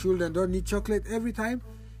your children don't need chocolate every time.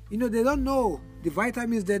 They don't know the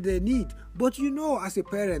vitamins that they need. But as a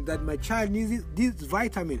parent that my child needs this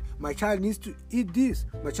vitamin. My child needs to eat this.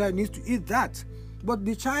 My child needs to eat that. But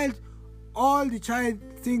all the child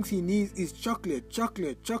thinks he needs is chocolate,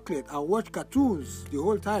 and watch cartoons the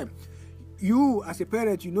whole time. You, as a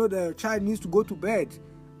parent, that your child needs to go to bed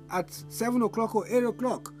at 7 o'clock or 8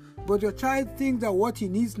 o'clock. But your child thinks that what he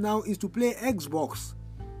needs now is to play Xbox.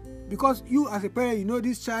 Because you, as a parent,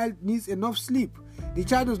 this child needs enough sleep. The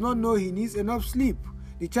child does not know he needs enough sleep.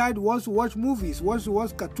 The child wants to watch movies, wants to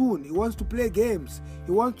watch cartoons, he wants to play games,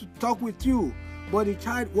 he wants to talk with you. But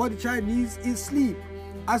what the child needs is sleep.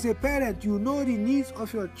 As a parent, you know the needs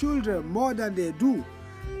of your children more than they do.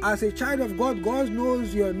 As a child of God, God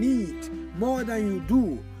knows your need more than you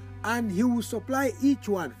do. And He will supply each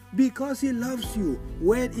one because He loves you.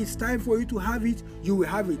 When it's time for you to have it, you will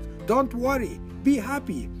have it. Don't worry. Be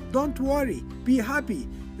happy. Don't worry. Be happy.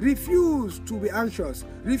 Refuse to be anxious.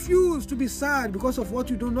 Refuse to be sad because of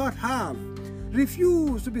what you do not have.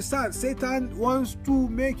 Refuse to be sad. Satan wants to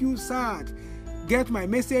make you sad. Get my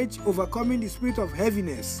message, Overcoming the Spirit of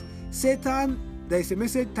Heaviness. Satan, there is a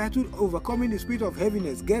message titled Overcoming the Spirit of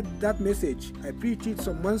Heaviness. Get that message. I preached it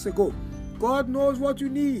some months ago. God knows what you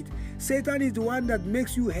need. Satan is the one that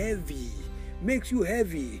makes you heavy,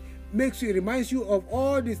 reminds you of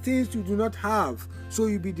all the things you do not have, so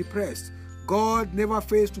you be depressed. God never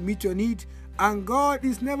fails to meet your need, and God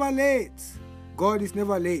is never late. God is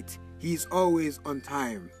never late. He is always on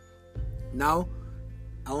time. Now,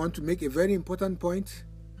 I want to make a very important point.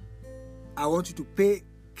 I want you to pay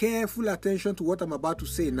careful attention to what I'm about to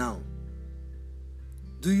say now.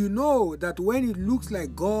 Do you know that when it looks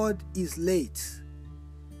like God is late,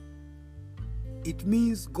 it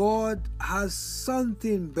means God has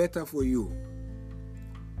something better for you?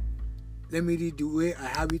 Let me read the way I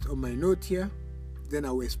have it on my note here. Then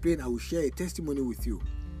I will explain. I will share a testimony with you.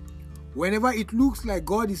 Whenever it looks like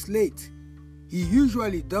God is late, He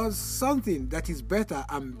usually does something that is better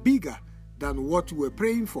and bigger than what you were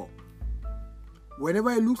praying for.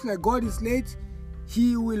 Whenever it looks like God is late,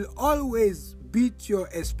 He will always beat your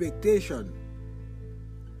expectation.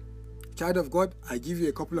 Child of God, I give you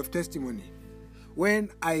a couple of testimony. When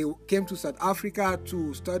I came to South Africa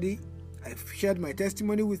to study, I've shared my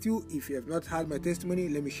testimony with you. If you have not heard my testimony,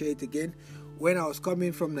 let me share it again. When I was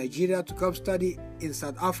coming from Nigeria to come study in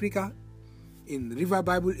South Africa, in River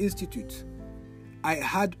Bible Institute, I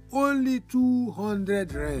had only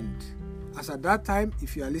 200 rand. As at that time,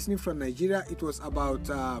 if you are listening from Nigeria, it was about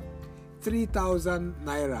 3,000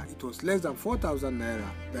 naira. It was less than 4,000 naira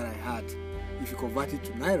that I had. If you convert it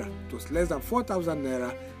to naira, it was less than 4,000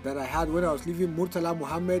 naira that I had when I was leaving Murtala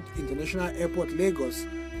Mohammed International Airport, Lagos,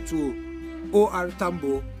 to OR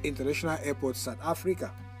Tambo International Airport, South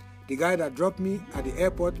Africa. The guy that dropped me at the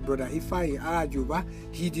airport, Brother Ifai Arajuba,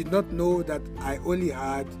 he did not know that I only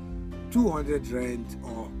had 200 rand,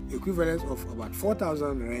 or equivalent of about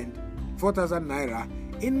 4,000 rand, 4,000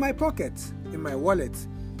 naira in my pocket, in my wallet.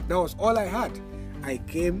 That was all I had. I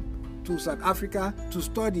came to South Africa to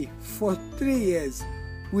study for 3 years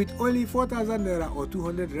with only 4,000 naira or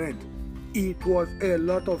 200 rand. It was a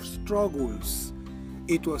lot of struggles.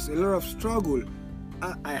 It was a lot of struggle.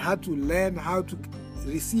 I had to learn how to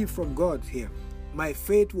receive from God here. My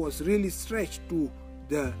faith was really stretched to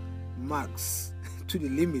the max, to the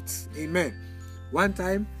limits. Amen. One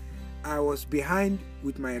time I was behind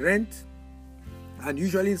with my rent, and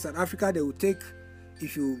usually in South Africa they will take,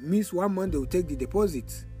 if you miss 1 month, they will take the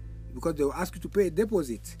deposit, because they will ask you to pay a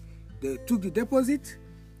deposit. They took the deposit,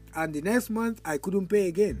 and the next month I couldn't pay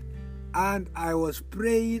again. And I was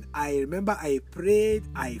praying. I remember I prayed,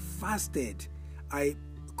 I fasted. I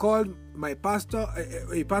called my pastor,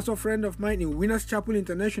 a pastor friend of mine in Winners Chapel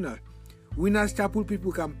International. Winners Chapel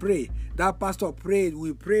people can pray. That pastor prayed.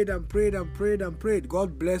 We prayed and prayed and prayed and prayed.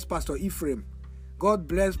 God bless Pastor Ephraim. God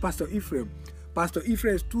bless Pastor Ephraim. Pastor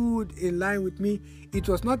Ephraim stood in line with me. It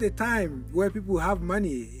was not a time where people have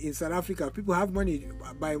money in South Africa. People have money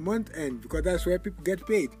by month end, because that's where people get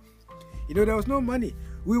paid. There was no money.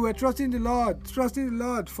 We were trusting the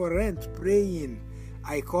Lord for rent, praying.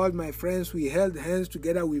 I called my friends. We held hands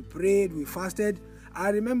together. We prayed. We fasted. I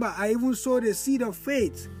remember I even sowed a seed of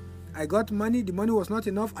faith. I got money. The money was not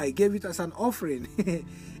enough. I gave it as an offering.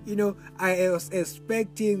 I was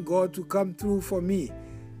expecting God to come through for me.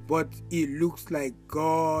 But it looks like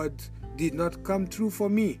God did not come through for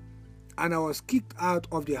me. And I was kicked out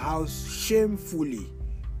of the house shamefully.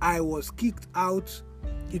 I was kicked out.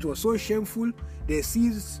 It was so shameful. They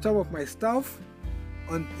seized some of my stuff,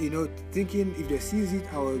 and thinking if they seize it,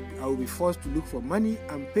 I will be forced to look for money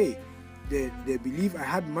and pay. They believe I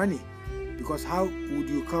had money, because how would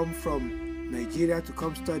you come from Nigeria to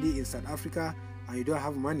come study in South Africa and you don't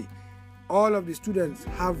have money? All of the students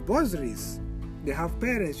have bursaries. They have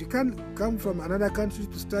parents. You can't come from another country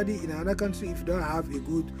to study in another country if you don't have a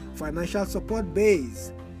good financial support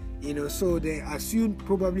base. So they assumed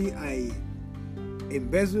probably I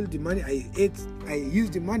embezzled the money. I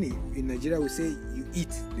used the money. In Nigeria we say you eat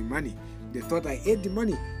the money. They thought I ate the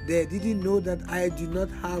money. They didn't know that I did not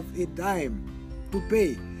have a dime to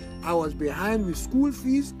pay. I was behind with school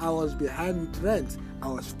fees. I was behind with rent. I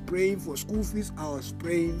was praying for school fees. I was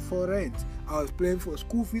praying for rent. I was praying for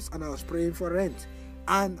school fees, and I was praying for rent.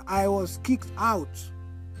 And I was kicked out.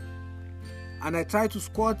 And I tried to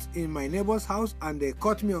squat in my neighbor's house, and they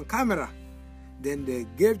caught me on camera. Then they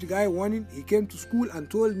gave the guy warning. He came to school and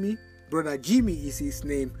told me, Brother Jimmy is his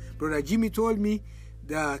name. Brother Jimmy told me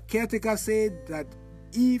the caretaker said that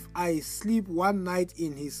if I sleep one night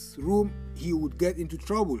in his room, he would get into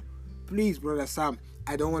trouble. Please, Brother Sam,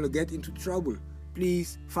 I don't want to get into trouble.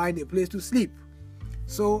 Please find a place to sleep.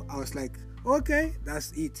 So I was like, okay,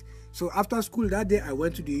 that's it. So after school that day, I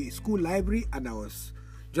went to the school library, and I was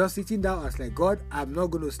just sitting down. I was like, God, I'm not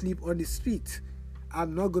going to sleep on the street.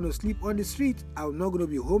 I'm not going to sleep on the street. I'm not going to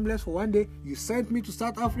be homeless for one day. You sent me to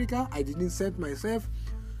South Africa. I didn't send myself.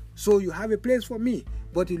 So you have a place for me.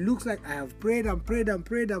 But it looks like I have prayed and prayed and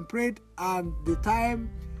prayed and prayed. And the time,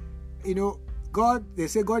 God, they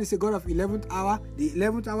say God is a God of 11th hour. The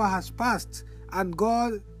 11th hour has passed, and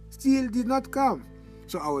God still did not come.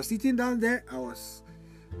 So I was sitting down there. I was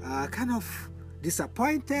kind of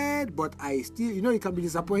disappointed, but I still, you can be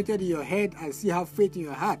disappointed in your head and still have faith in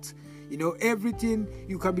your heart. Everything,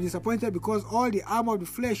 you can be disappointed because all the arm of the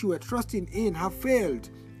flesh you were trusting in have failed.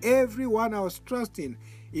 Everyone I was trusting,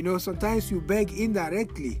 sometimes you beg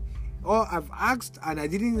indirectly. Or I've asked and I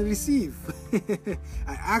didn't receive.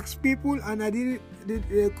 I asked people and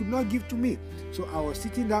they could not give to me. So I was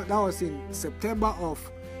sitting down. That was in September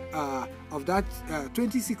of that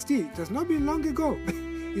 2016. It has not been long ago.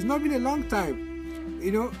 It's not been a long time.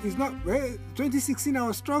 It's not. 2016 I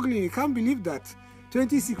was struggling. You can't believe that.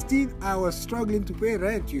 2016 I was struggling to pay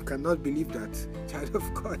rent. You cannot believe that, child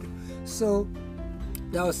of God. So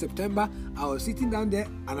that was September. I was sitting down there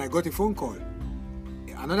and I got a phone call.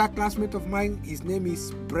 Another classmate of mine, his name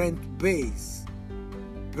is Brent Bays.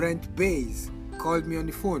 Brent Bays called me on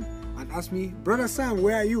the phone and asked me, "Brother Sam,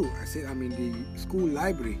 where are you?" I said, "I'm in the school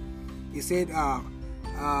library." He said, I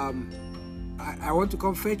want to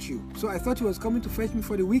come fetch you. So I thought he was coming to fetch me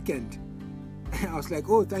for the weekend. I was like,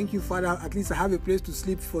 "Oh, thank you, Father. At least I have a place to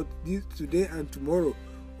sleep for today and tomorrow,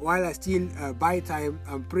 while I still buy time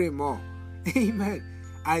and pray more." Amen.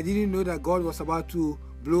 I didn't know that God was about to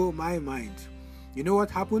blow my mind. You know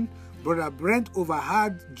what happened? Brother Brent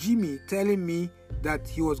overheard Jimmy telling me that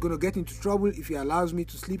he was going to get into trouble if he allows me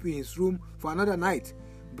to sleep in his room for another night.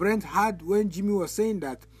 Brent heard when Jimmy was saying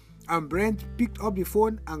that, and Brent picked up the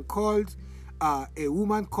phone and called a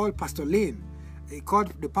woman called Pastor Lane. He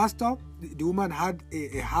called the pastor. The woman had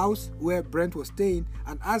a house where Brent was staying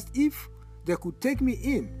and asked if they could take me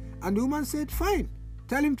in. And the woman said, "Fine,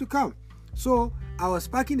 tell him to come." So I was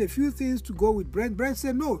packing a few things to go with Brent. Brent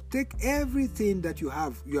said, "No, take everything that you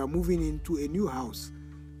have. You are moving into a new house."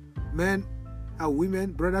 Men and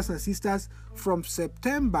women, brothers and sisters, from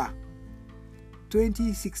September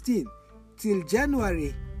 2016 till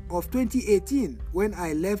January of 2018, when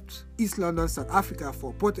I left East London, South Africa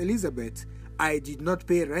for Port Elizabeth, I did not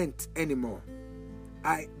pay rent anymore.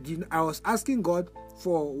 I was asking God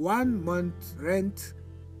for 1 month rent,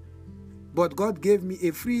 but God gave me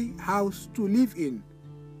a free house to live in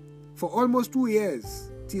for almost 2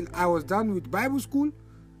 years till I was done with Bible school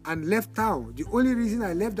and left town. The only reason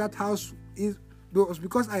I left that house was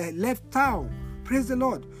because I left town. Praise the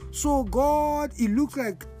Lord. So God, it looked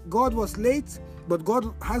like God was late, but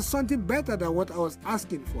God has something better than what I was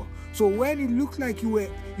asking for. So when it looks like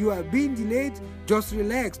you are being delayed, just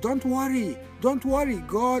relax. Don't worry.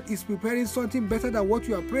 God is preparing something better than what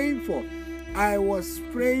you are praying for. I was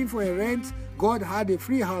praying for a rent. God had a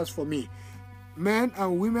free house for me. Men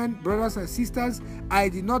and women, brothers and sisters, I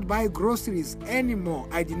did not buy groceries anymore.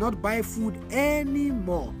 I did not buy food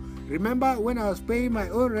anymore. Remember when I was paying my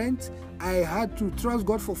own rent, I had to trust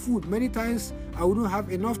God for food. Many times I wouldn't have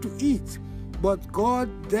enough to eat. But God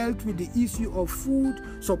dealt with the issue of food,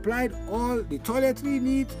 supplied all the toiletry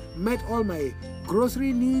needs, met all my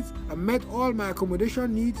grocery needs, and met all my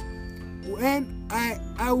accommodation needs. When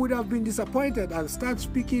I would have been disappointed and start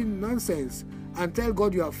speaking nonsense and tell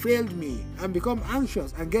God, "You have failed me," and become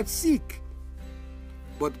anxious and get sick.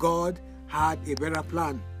 But God had a better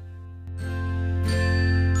plan.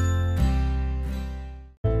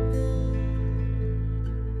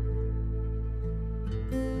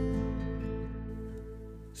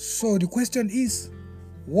 So the question is,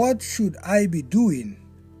 what should I be doing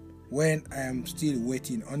when I am still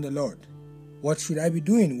waiting on the Lord? What should I be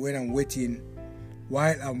doing when I'm waiting,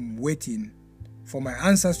 while I'm waiting for my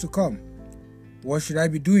answers to come? What should I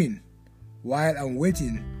be doing while I'm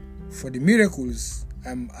waiting for the miracles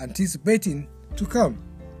I'm anticipating to come?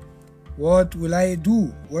 What will I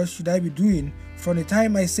do? What should I be doing from the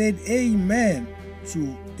time I said amen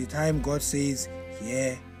to the time God says,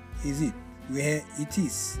 "Here is it," where it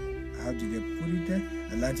is? How did they put it there?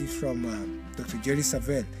 I learned it from Dr. Jerry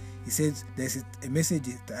Savelle. He says there's a message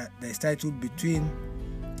that is titled "Between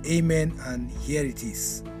Amen and Here It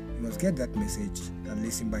Is." You must get that message and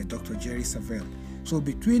listen by Dr. Jerry Savelle. So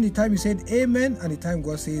between the time you said amen and the time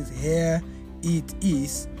God says "Here it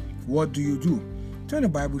is," what do you do? Turn the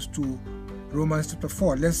Bibles to Romans chapter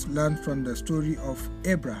 4. Let's learn from the story of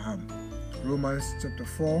Abraham. Romans chapter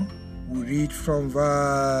 4. We read from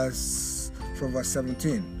verse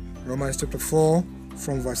 17. Romans chapter 4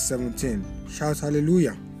 from verse 17. Shout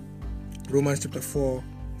hallelujah. Romans chapter 4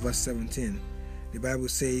 verse 17. The Bible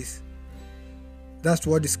says, that's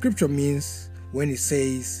what the scripture means when it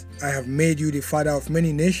says, "I have made you the father of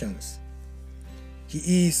many nations."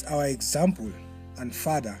 He is our example and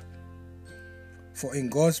father. For in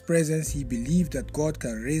God's presence he believed that God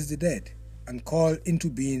can raise the dead and call into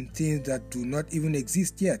being things that do not even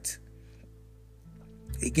exist yet.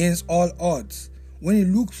 Against all odds, when it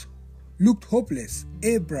looked hopeless,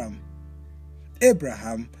 Abraham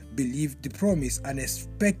believed the promise and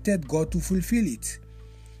expected God to fulfill it.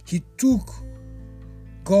 He took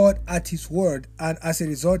God at his word, and as a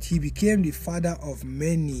result, he became the father of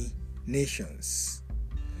many nations.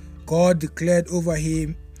 God's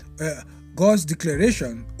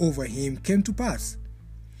declaration over him came to pass.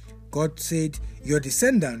 God said, "Your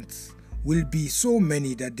descendants will be so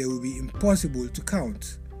many that they will be impossible to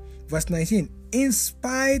count." Verse 19, in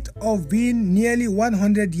spite of being nearly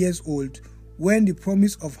 100 years old when the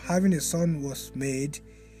promise of having a son was made,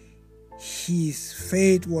 his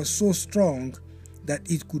faith was so strong that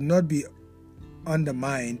it could not be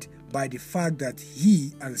undermined by the fact that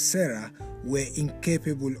he and Sarah were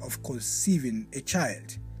incapable of conceiving a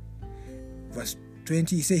child. Verse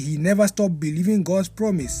 20, he said he never stopped believing God's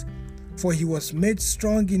promise, for he was made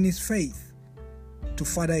strong in his faith to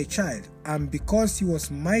father a child. And because he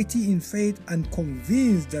was mighty in faith and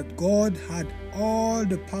convinced that God had all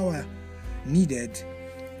the power needed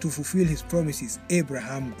to fulfill his promises,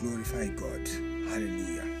 Abraham glorified God.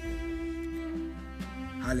 Hallelujah.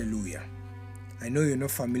 Hallelujah. I know you're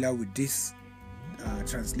not familiar with this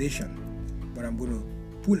translation, but I'm going to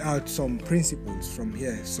pull out some principles from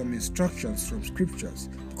here, some instructions from scriptures,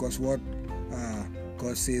 because what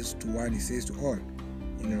God says to one, he says to all.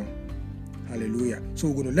 Hallelujah. So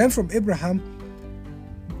we're going to learn from Abraham.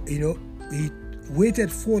 He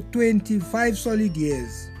waited for 25 solid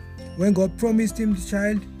years. When God promised him the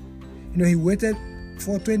child, he waited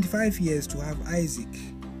for 25 years to have Isaac.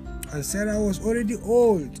 And Sarah was already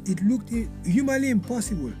old. It looked humanly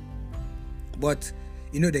impossible. But,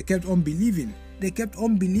 they kept on believing. They kept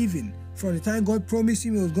on believing. From the time God promised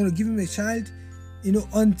him he was going to give him a child,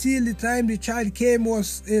 until the time the child came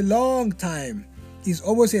was a long time. It's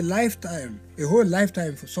almost a lifetime, a whole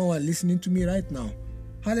lifetime for someone listening to me right now.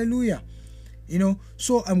 Hallelujah.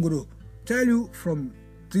 So I'm going to tell you from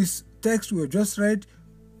this text we have just read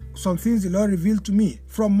some things the Lord revealed to me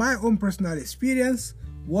from my own personal experience,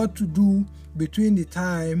 what to do between the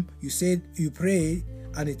time you said you pray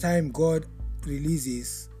and the time God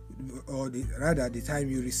releases, or the time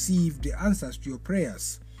you receive the answers to your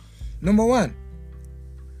prayers. Number 1,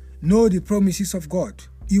 know the promises of God.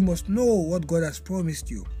 You must know what God has promised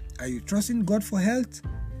you. Are you trusting God for health,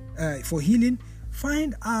 for healing?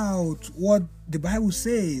 Find out what the Bible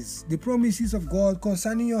says, the promises of God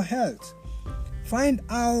concerning your health. Find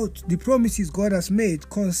out the promises God has made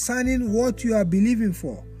concerning what you are believing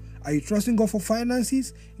for. Are you trusting God for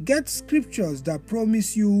finances? Get scriptures that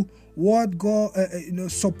promise you what God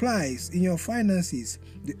supplies in your finances.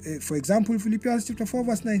 For example, Philippians chapter 4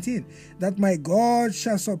 verse 19, that my God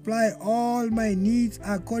shall supply all my needs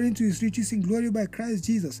according to his riches in glory by Christ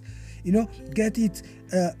Jesus. Get it.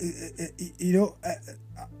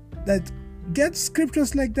 That get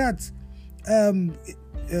scriptures like that.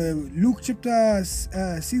 Luke chapter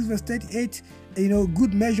 6 verse 38.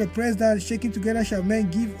 Good measure, pressed down, shaking together, shall men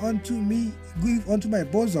give unto me, give unto my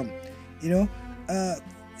bosom.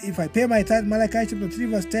 If I pay my tithe, Malachi chapter 3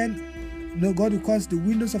 verse 10, God will cause the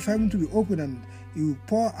windows of heaven to be open, and He will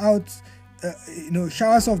pour out,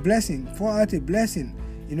 showers of blessing, pour out a blessing,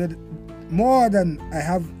 more than I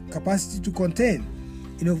have capacity to contain.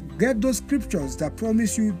 Get those scriptures that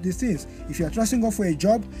promise you these things. If you are trusting God for a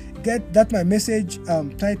job, get that my message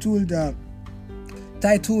titled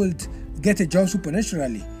 "Get a Job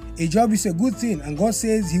Supernaturally." A job is a good thing, and God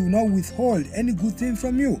says He will not withhold any good thing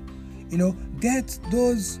from you. Get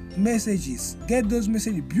those messages.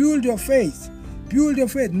 Build your faith.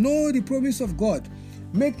 Know the promise of God.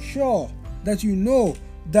 Make sure that you know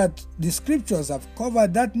that the scriptures have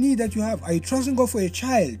covered that need that you have. Are you trusting God for a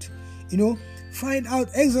child? Find out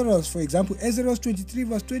Exodus, for example, Exodus 23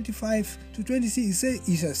 verse 25 to 26. It says,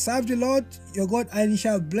 "You shall serve the Lord your God, and He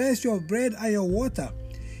shall bless your bread and your water.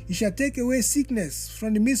 He shall take away sickness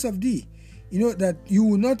from the midst of thee." That you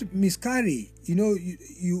will not miscarry.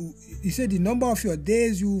 You said the number of your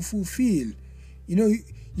days you will fulfill.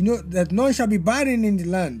 That none shall be barren in the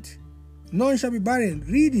land. None shall be barren.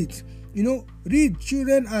 Read it. Read.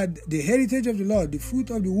 Children are the heritage of the Lord. The fruit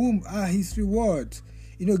of the womb are His reward.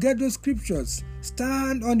 Get those scriptures.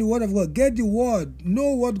 Stand on the word of God. Get the word. Know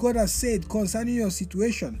what God has said concerning your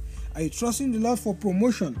situation. Are you trusting the Lord for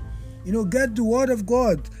promotion? Get the word of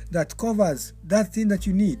God that covers that thing that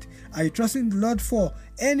you need. Are you trusting the Lord for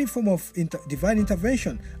any form of divine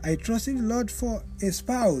intervention? Are you trusting the Lord for a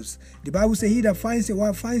spouse? The Bible says, "He that finds a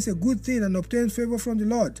wife finds a good thing and obtains favor from the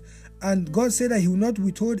Lord." And God said that He will not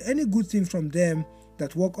withhold any good thing from them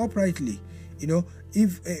that walk uprightly.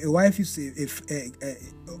 If a wife is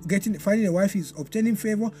finding a wife is obtaining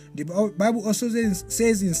favor, the Bible also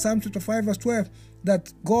says in Psalm chapter 5 verse 12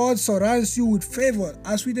 that God surrounds you with favor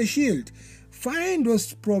as with a shield. Find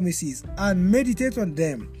those promises and meditate on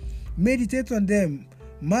them.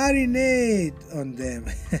 Marinate on them.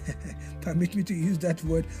 Permit me to use that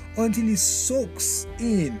word, until it soaks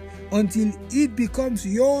in, until it becomes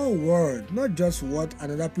your word, not just what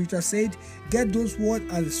another preacher said. Get those words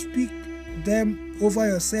and speak them over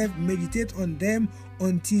yourself. Meditate on them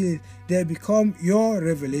until they become your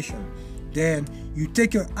revelation. Then you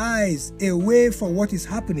take your eyes away from what is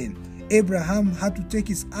happening. Abraham had to take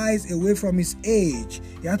his eyes away from his age.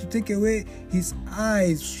 He had to take away his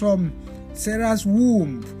eyes from Sarah's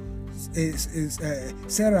womb.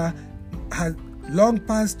 Sarah had long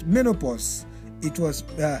past menopause. It was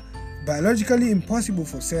biologically impossible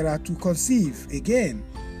for Sarah to conceive again.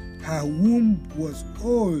 her womb was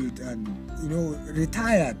old and,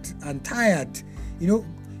 retired and tired.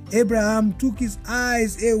 Abraham took his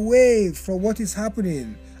eyes away from what is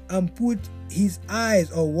happening and put his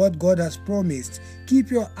eyes on what God has promised.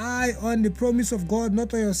 Keep your eye on the promise of God,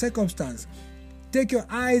 not on your circumstance. Take your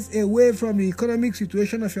eyes away from the economic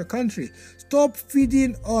situation of your country. Stop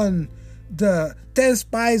feeding on the 10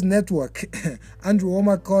 Spies network. Andrew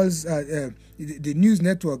Wommack calls the news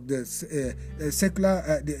network, the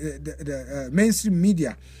secular, the mainstream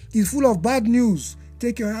media is full of bad news.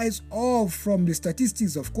 Take your eyes off from the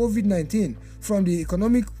statistics of COVID-19, from the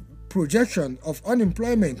economic projection of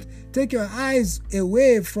unemployment. Take your eyes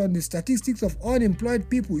away from the statistics of unemployed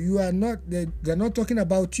people. They're not talking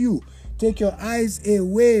about you. Take your eyes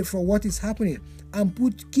away from what is happening and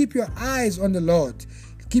keep your eyes on the Lord.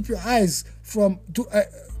 Keep your eyes on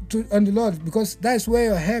the Lord, because that's where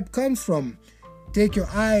your help comes from. Take your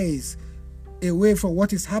eyes away from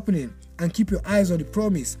what is happening and keep your eyes on the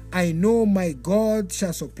promise. I know my God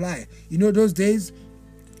shall supply. Those days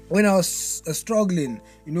when I was struggling,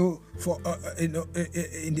 for in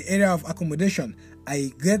the area of accommodation,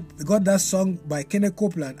 I got that song by Kenneth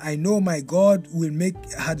Copeland. I know my God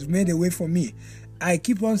has made a way for me. I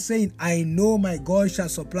keep on saying, I know my God shall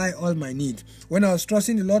supply all my need. When I was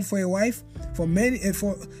trusting the Lord for a wife for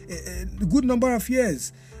a good number of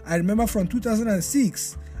years, I remember from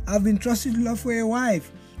 2006, I've been trusting the Lord for a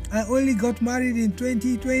wife. I only got married in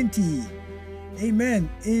 2020. Amen.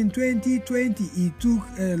 In 2020, it took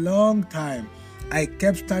a long time. I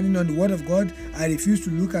kept standing on the word of God. I refused to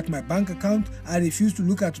look at my bank account. I refused to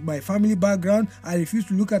look at my family background. I refused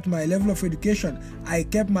to look at my level of education. I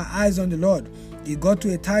kept my eyes on the Lord. It got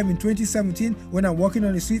to a time in 2017 when I'm walking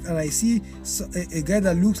on the street and I see a girl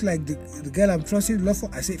that looks like the girl I'm trusting the Lord for.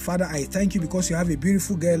 I say, Father, I thank you because you have a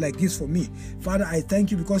beautiful girl like this for me. Father, I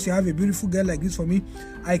thank you because you have a beautiful girl like this for me.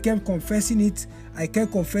 I kept confessing it.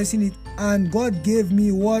 And God gave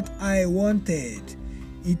me what I wanted.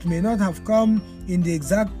 It may not have come in the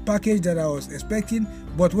exact package that I was expecting,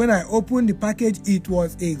 but when I opened the package, it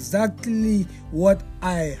was exactly what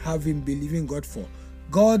I have been believing God for.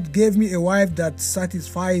 God gave me a wife that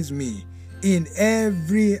satisfies me in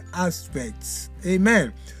every aspect.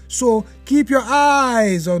 Amen. So keep your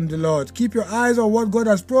eyes on the Lord. Keep your eyes on what God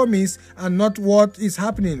has promised and not what is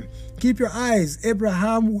happening. Keep your eyes.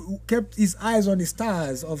 Abraham kept his eyes on the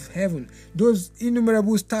stars of heaven, those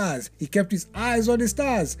innumerable stars. He kept his eyes on the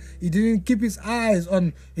stars. He didn't keep his eyes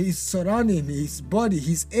on his surrounding, his body,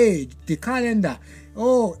 his age, the calendar.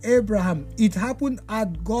 Oh, Abraham, it happened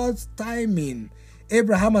at God's timing.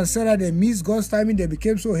 Abraham and Sarah, they missed God's timing. They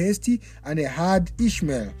became so hasty and they had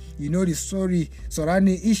Ishmael. You know the story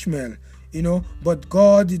surrounding Ishmael, but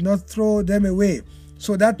God did not throw them away.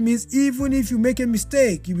 So that means even if you make a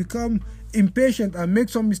mistake, you become impatient and make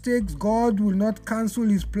some mistakes, God will not cancel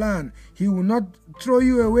his plan. He will not throw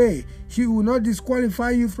you away. He will not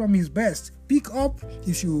disqualify you from his best. Pick up.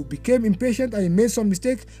 If you became impatient and you made some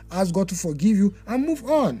mistake, ask God to forgive you and move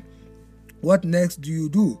on. What next do you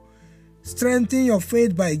do? Strengthen your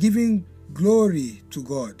faith by giving glory to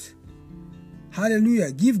God.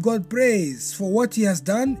 Hallelujah. Give God praise for what he has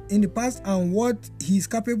done in the past and what he is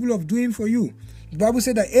capable of doing for you. The Bible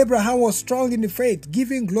said that Abraham was strong in the faith,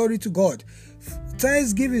 giving glory to God.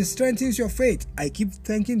 Thanksgiving strengthens your faith. I keep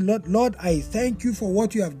thanking Lord, I thank you for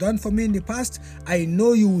what you have done for me in the past. I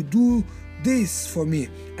know you will do this for me.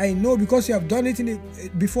 I know because you have done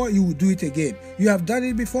it before, you will do it again. You have done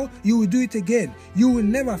it before, you will do it again. You will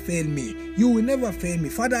never fail me. You will never fail me.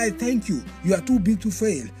 Father, I thank you. You are too big to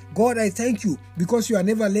fail. God, I thank you because you are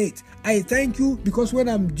never late. I thank you because when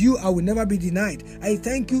I'm due, I will never be denied. I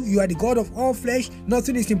thank you. You are the God of all flesh.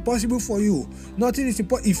 Nothing is impossible for you. Nothing is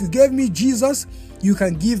impossible. If you gave me Jesus, you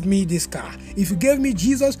can give me this car. If you gave me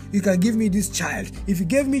Jesus, you can give me this child. If you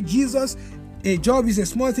gave me Jesus, a job is a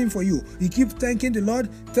small thing for you. You keep thanking the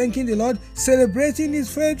Lord, celebrating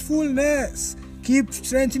his faithfulness. Keep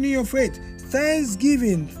strengthening your faith.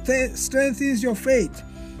 Thanksgiving strengthens your faith.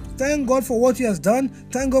 Thank God for what he has done.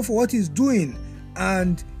 Thank God for what he's doing.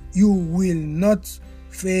 And you will not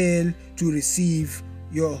fail to receive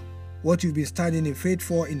what you've been standing in faith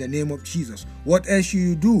for in the name of Jesus. What else should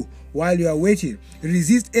you do while you are waiting?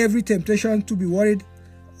 Resist every temptation to be worried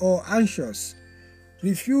or anxious.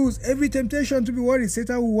 Refuse every temptation to be worried.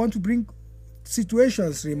 Satan will want to bring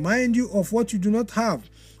situations, remind you of what you do not have.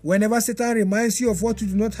 Whenever Satan reminds you of what you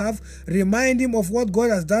do not have, remind him of what God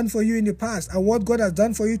has done for you in the past and what God has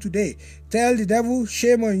done for you today. Tell the devil,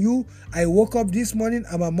 shame on you. I woke up this morning,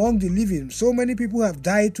 I'm among the living. So many people have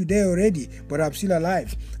died today already, but I'm still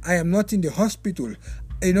alive. I am not in the hospital.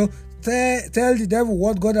 Tell the devil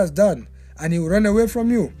what God has done and he will run away from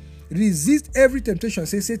you. Resist every temptation.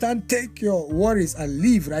 Say, Satan, take your worries and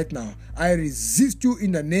leave right now. I resist you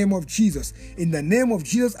in the name of Jesus. In the name of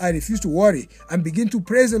Jesus, I refuse to worry, and begin to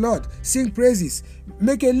praise the Lord. Sing praises.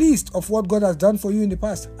 Make a list of what God has done for you in the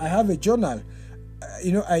past. I have a journal.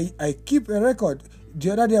 I keep a record.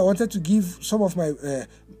 The other day, I wanted to give some of my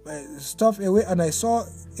stuff away, and I saw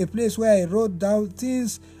a place where I wrote down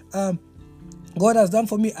things God has done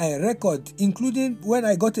for me. I record, including when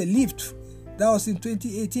I got a lift. That was in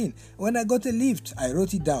 2018. When I got a lift, I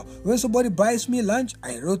wrote it down. When somebody buys me lunch,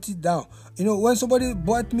 I wrote it down. When somebody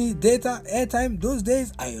bought me data, airtime, those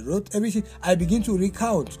days, I wrote everything. I begin to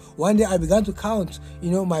recount. One day I began to count,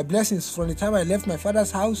 my blessings from the time I left my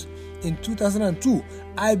father's house in 2002.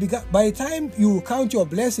 By the time you count your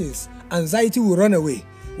blessings, anxiety will run away.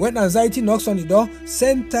 When anxiety knocks on the door,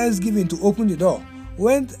 send thanksgiving to open the door.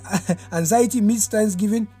 When anxiety meets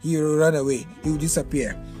thanksgiving, he will run away. He will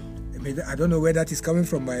disappear. I don't know where that is coming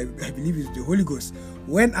from. I believe it's the Holy Ghost.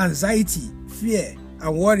 When anxiety, fear,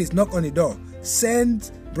 and worries knock on the door, send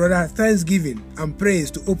brother thanksgiving and praise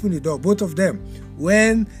to open the door. Both of them.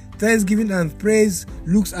 When thanksgiving and praise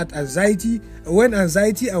looks at anxiety, when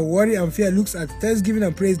anxiety and worry and fear looks at thanksgiving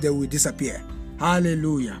and praise, they will disappear.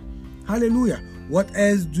 Hallelujah. Hallelujah. What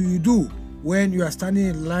else do you do when you are standing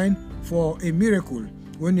in line for a miracle?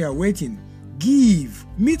 When you are waiting, give.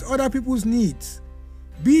 Meet other people's needs.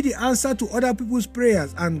 Be the answer to other people's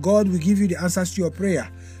prayers, and God will give you the answers to your prayer.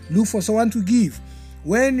 Look for someone to give.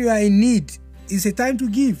 When you are in need, it's a time to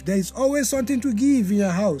give. There is always something to give in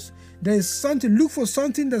your house. There is something. Look for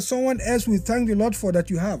something that someone else will thank the Lord for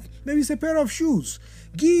that you have. Maybe it's a pair of shoes.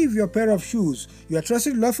 Give your pair of shoes. You are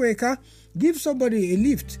trusting the Lord for a car. Give somebody a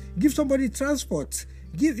lift. Give somebody transport.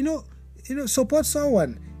 Give, support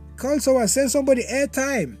someone. Call someone. Send somebody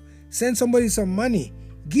airtime. Send somebody some money.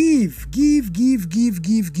 Give.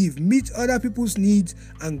 Meet other people's needs,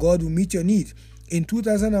 and God will meet your need. In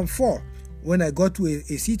 2004, when I got to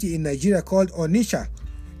a city in Nigeria called Onitsha,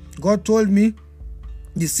 God told me,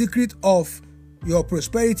 the secret of your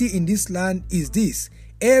prosperity in this land is this: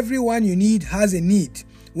 everyone you need has a need.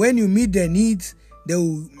 When you meet their needs, they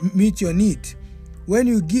will meet your need. When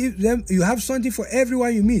you give them, you have something for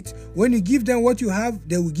everyone you meet. When you give them what you have,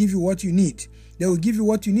 they will give you what you need. They will give you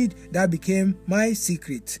what you need. That became my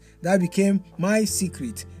secret. I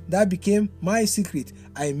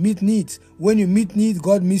meet needs. When you meet needs,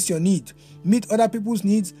 God meets your need. Meet other people's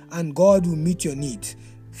needs, and God will meet your need.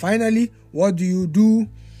 Finally, what do you do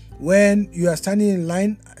when you are standing in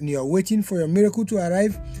line and you are waiting for your miracle to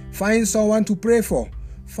arrive? Find someone to pray for.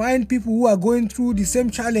 Find people who are going through the same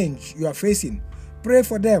challenge you are facing. Pray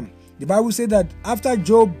for them. The Bible said that after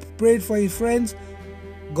Job prayed for his friends,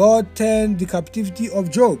 God turned the captivity of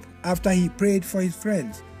Job after he prayed for his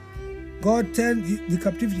friends. God turned the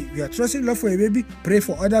captivity. You are trusting Lord for a baby, pray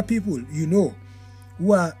for other people who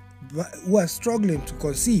are struggling to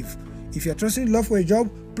conceive. If you are trusting Lord for a job,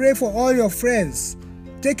 pray for all your friends.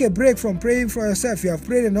 Take a break from praying for yourself. You have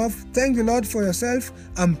prayed enough. Thank the Lord for yourself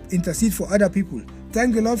and intercede for other people.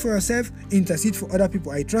 Thank the Lord for yourself, intercede for other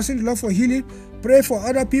people. Are you trusting the Lord for healing? Pray for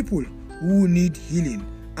other people who need healing,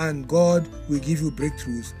 and God will give you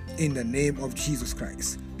breakthroughs in the name of Jesus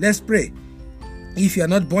Christ. Let's pray. If you are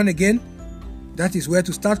not born again, that is where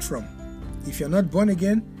to start from. If you are not born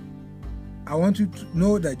again, I want you to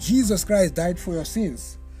know that Jesus Christ died for your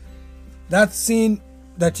sins. That sin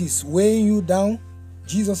that is weighing you down,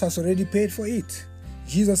 Jesus has already paid for it.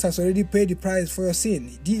 Jesus has already paid the price for your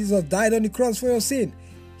sin. Jesus died on the cross for your sin.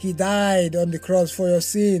 He died on the cross for your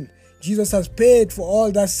sin. Jesus has paid for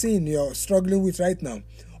all that sin you're struggling with right now.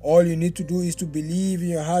 All you need to do is to believe in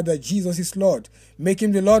your heart that Jesus is Lord. Make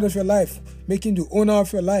Him the Lord of your life. Make Him the owner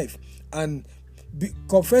of your life. And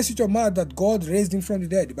confess with your mouth that God raised Him from the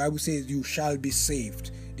dead. The Bible says you shall be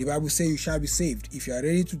saved. The Bible says you shall be saved. If you are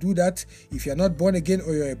ready to do that, if you are not born again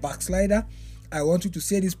or you're a backslider, I want you to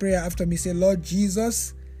say this prayer after me. Say, Lord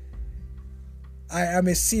Jesus, I am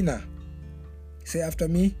a sinner. Say after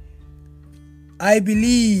me, I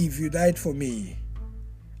believe you died for me,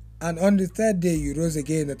 and on the third day you rose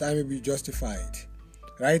again that I may be justified.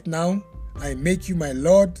 Right now, I make you my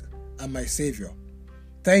Lord and my Savior.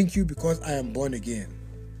 Thank you because I am born again,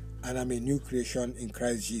 and I'm a new creation in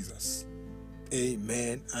Christ Jesus.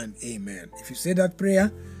 Amen and amen. If you say that prayer,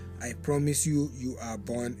 I promise you, you are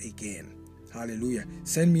born again. Hallelujah.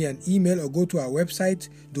 Send me an email or go to our website,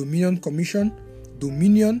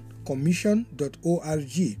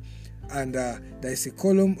 dominioncommission.org. And there is a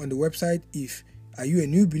column on the website. If are you a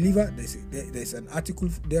new believer, there's an article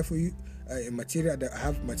there for you, material that I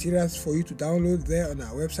have materials for you to download there on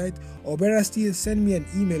our website. Or better still, send me an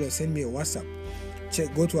email or send me a WhatsApp.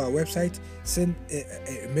 go to our website, send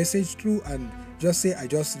a message through, and just say, I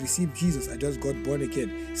just received Jesus, I just got born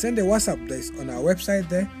again. Send a WhatsApp that is on our website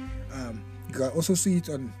there. You can also see it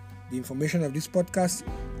on the information of this podcast.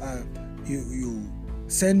 You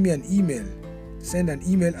send me an email. Send an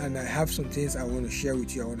email, and I have some things I want to share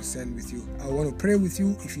with you. I want to send with you. I want to pray with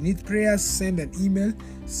you. If you need prayers, send an email,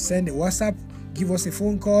 send a WhatsApp, give us a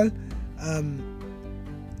phone call.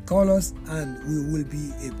 Call us, and we will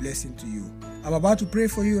be a blessing to you. I'm about to pray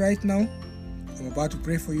for you right now.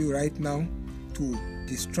 To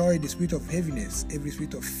destroy the spirit of heaviness, every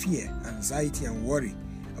spirit of fear, anxiety, and worry.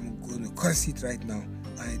 I'm going to curse it right now,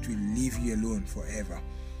 and it will leave you alone forever.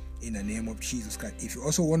 In the name of Jesus Christ. If you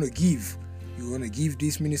also want to give,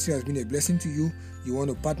 this ministry has been a blessing to you. You want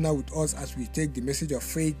to partner with us as we take the message of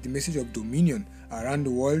faith, the message of dominion around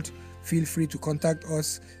the world. Feel free to contact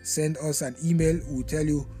us. Send us an email. We'll tell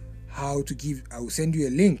you how to give. I will send you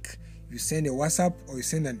a link. If you send a WhatsApp or you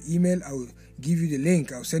send an email, I will give you the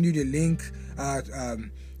link. I'll send you the link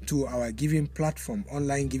to our giving platform,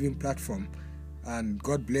 online giving platform. And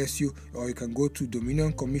God bless you. Or you can go to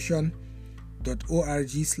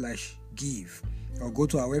dominioncommission.org/give. Or go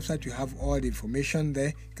to our website. You have all the information there.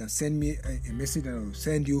 You can send me a message, and I will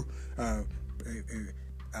send you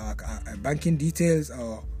banking details.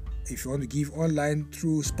 Or if you want to give online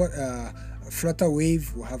through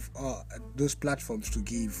Flutterwave, we have those platforms to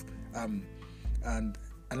give. And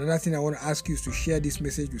another thing I want to ask you is to share this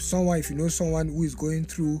message with someone. If you know someone who is going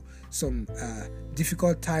through some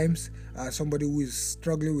difficult times, somebody who is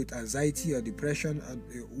struggling with anxiety or depression,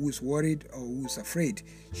 who is worried or who is afraid,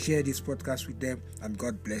 share this podcast with them, and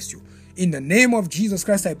God bless you. In the name of Jesus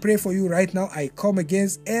Christ, I pray for you right now. I come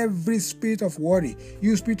against every spirit of worry.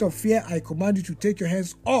 You spirit of fear, I command you to take your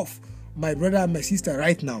hands off my brother and my sister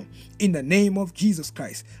right now. In the name of Jesus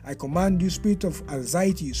Christ, I command you spirit of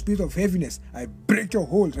anxiety, you spirit of heaviness, I break your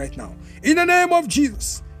hold right now. In the name of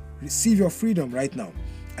Jesus, receive your freedom right now.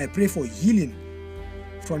 I pray for healing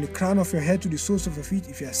from the crown of your head to the soles of your feet.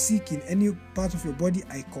 If you are sick in any part of your body,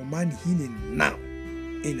 I command healing now.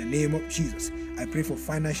 In the name of Jesus, I pray for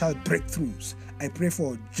financial breakthroughs. I pray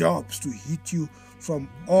for jobs to hit you from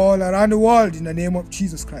all around the world in the name of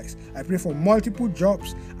Jesus Christ. I pray for multiple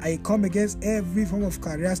jobs. I come against every form of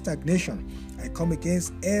career stagnation. I come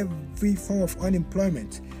against every form of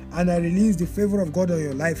unemployment, and I release the favor of God on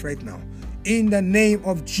your life right now. In the name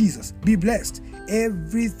of Jesus, be blessed.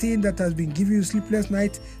 Everything that has been giving you sleepless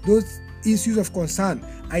night, those issues of concern,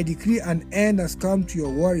 I decree an end has come to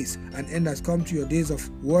your worries, an end has come to your days of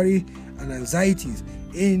worry and anxieties.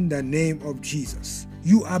 In the name of Jesus,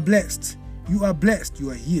 you are blessed. You are blessed. You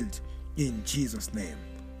are healed in Jesus' name.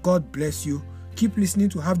 God bless you. Keep listening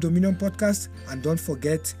to Have Dominion podcast, and don't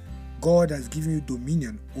forget, God has given you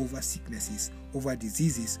dominion over sicknesses, over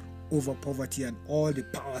diseases, over poverty, and all the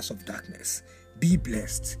powers of darkness. Be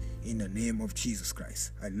blessed in the name of Jesus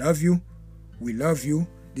Christ. I love you. We love you.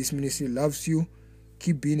 This ministry loves you.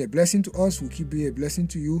 Keep being a blessing to us. We'll keep being a blessing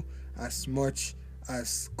to you as much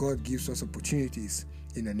as God gives us opportunities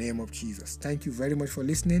in the name of Jesus. Thank you very much for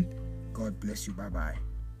listening. God bless you. Bye-bye.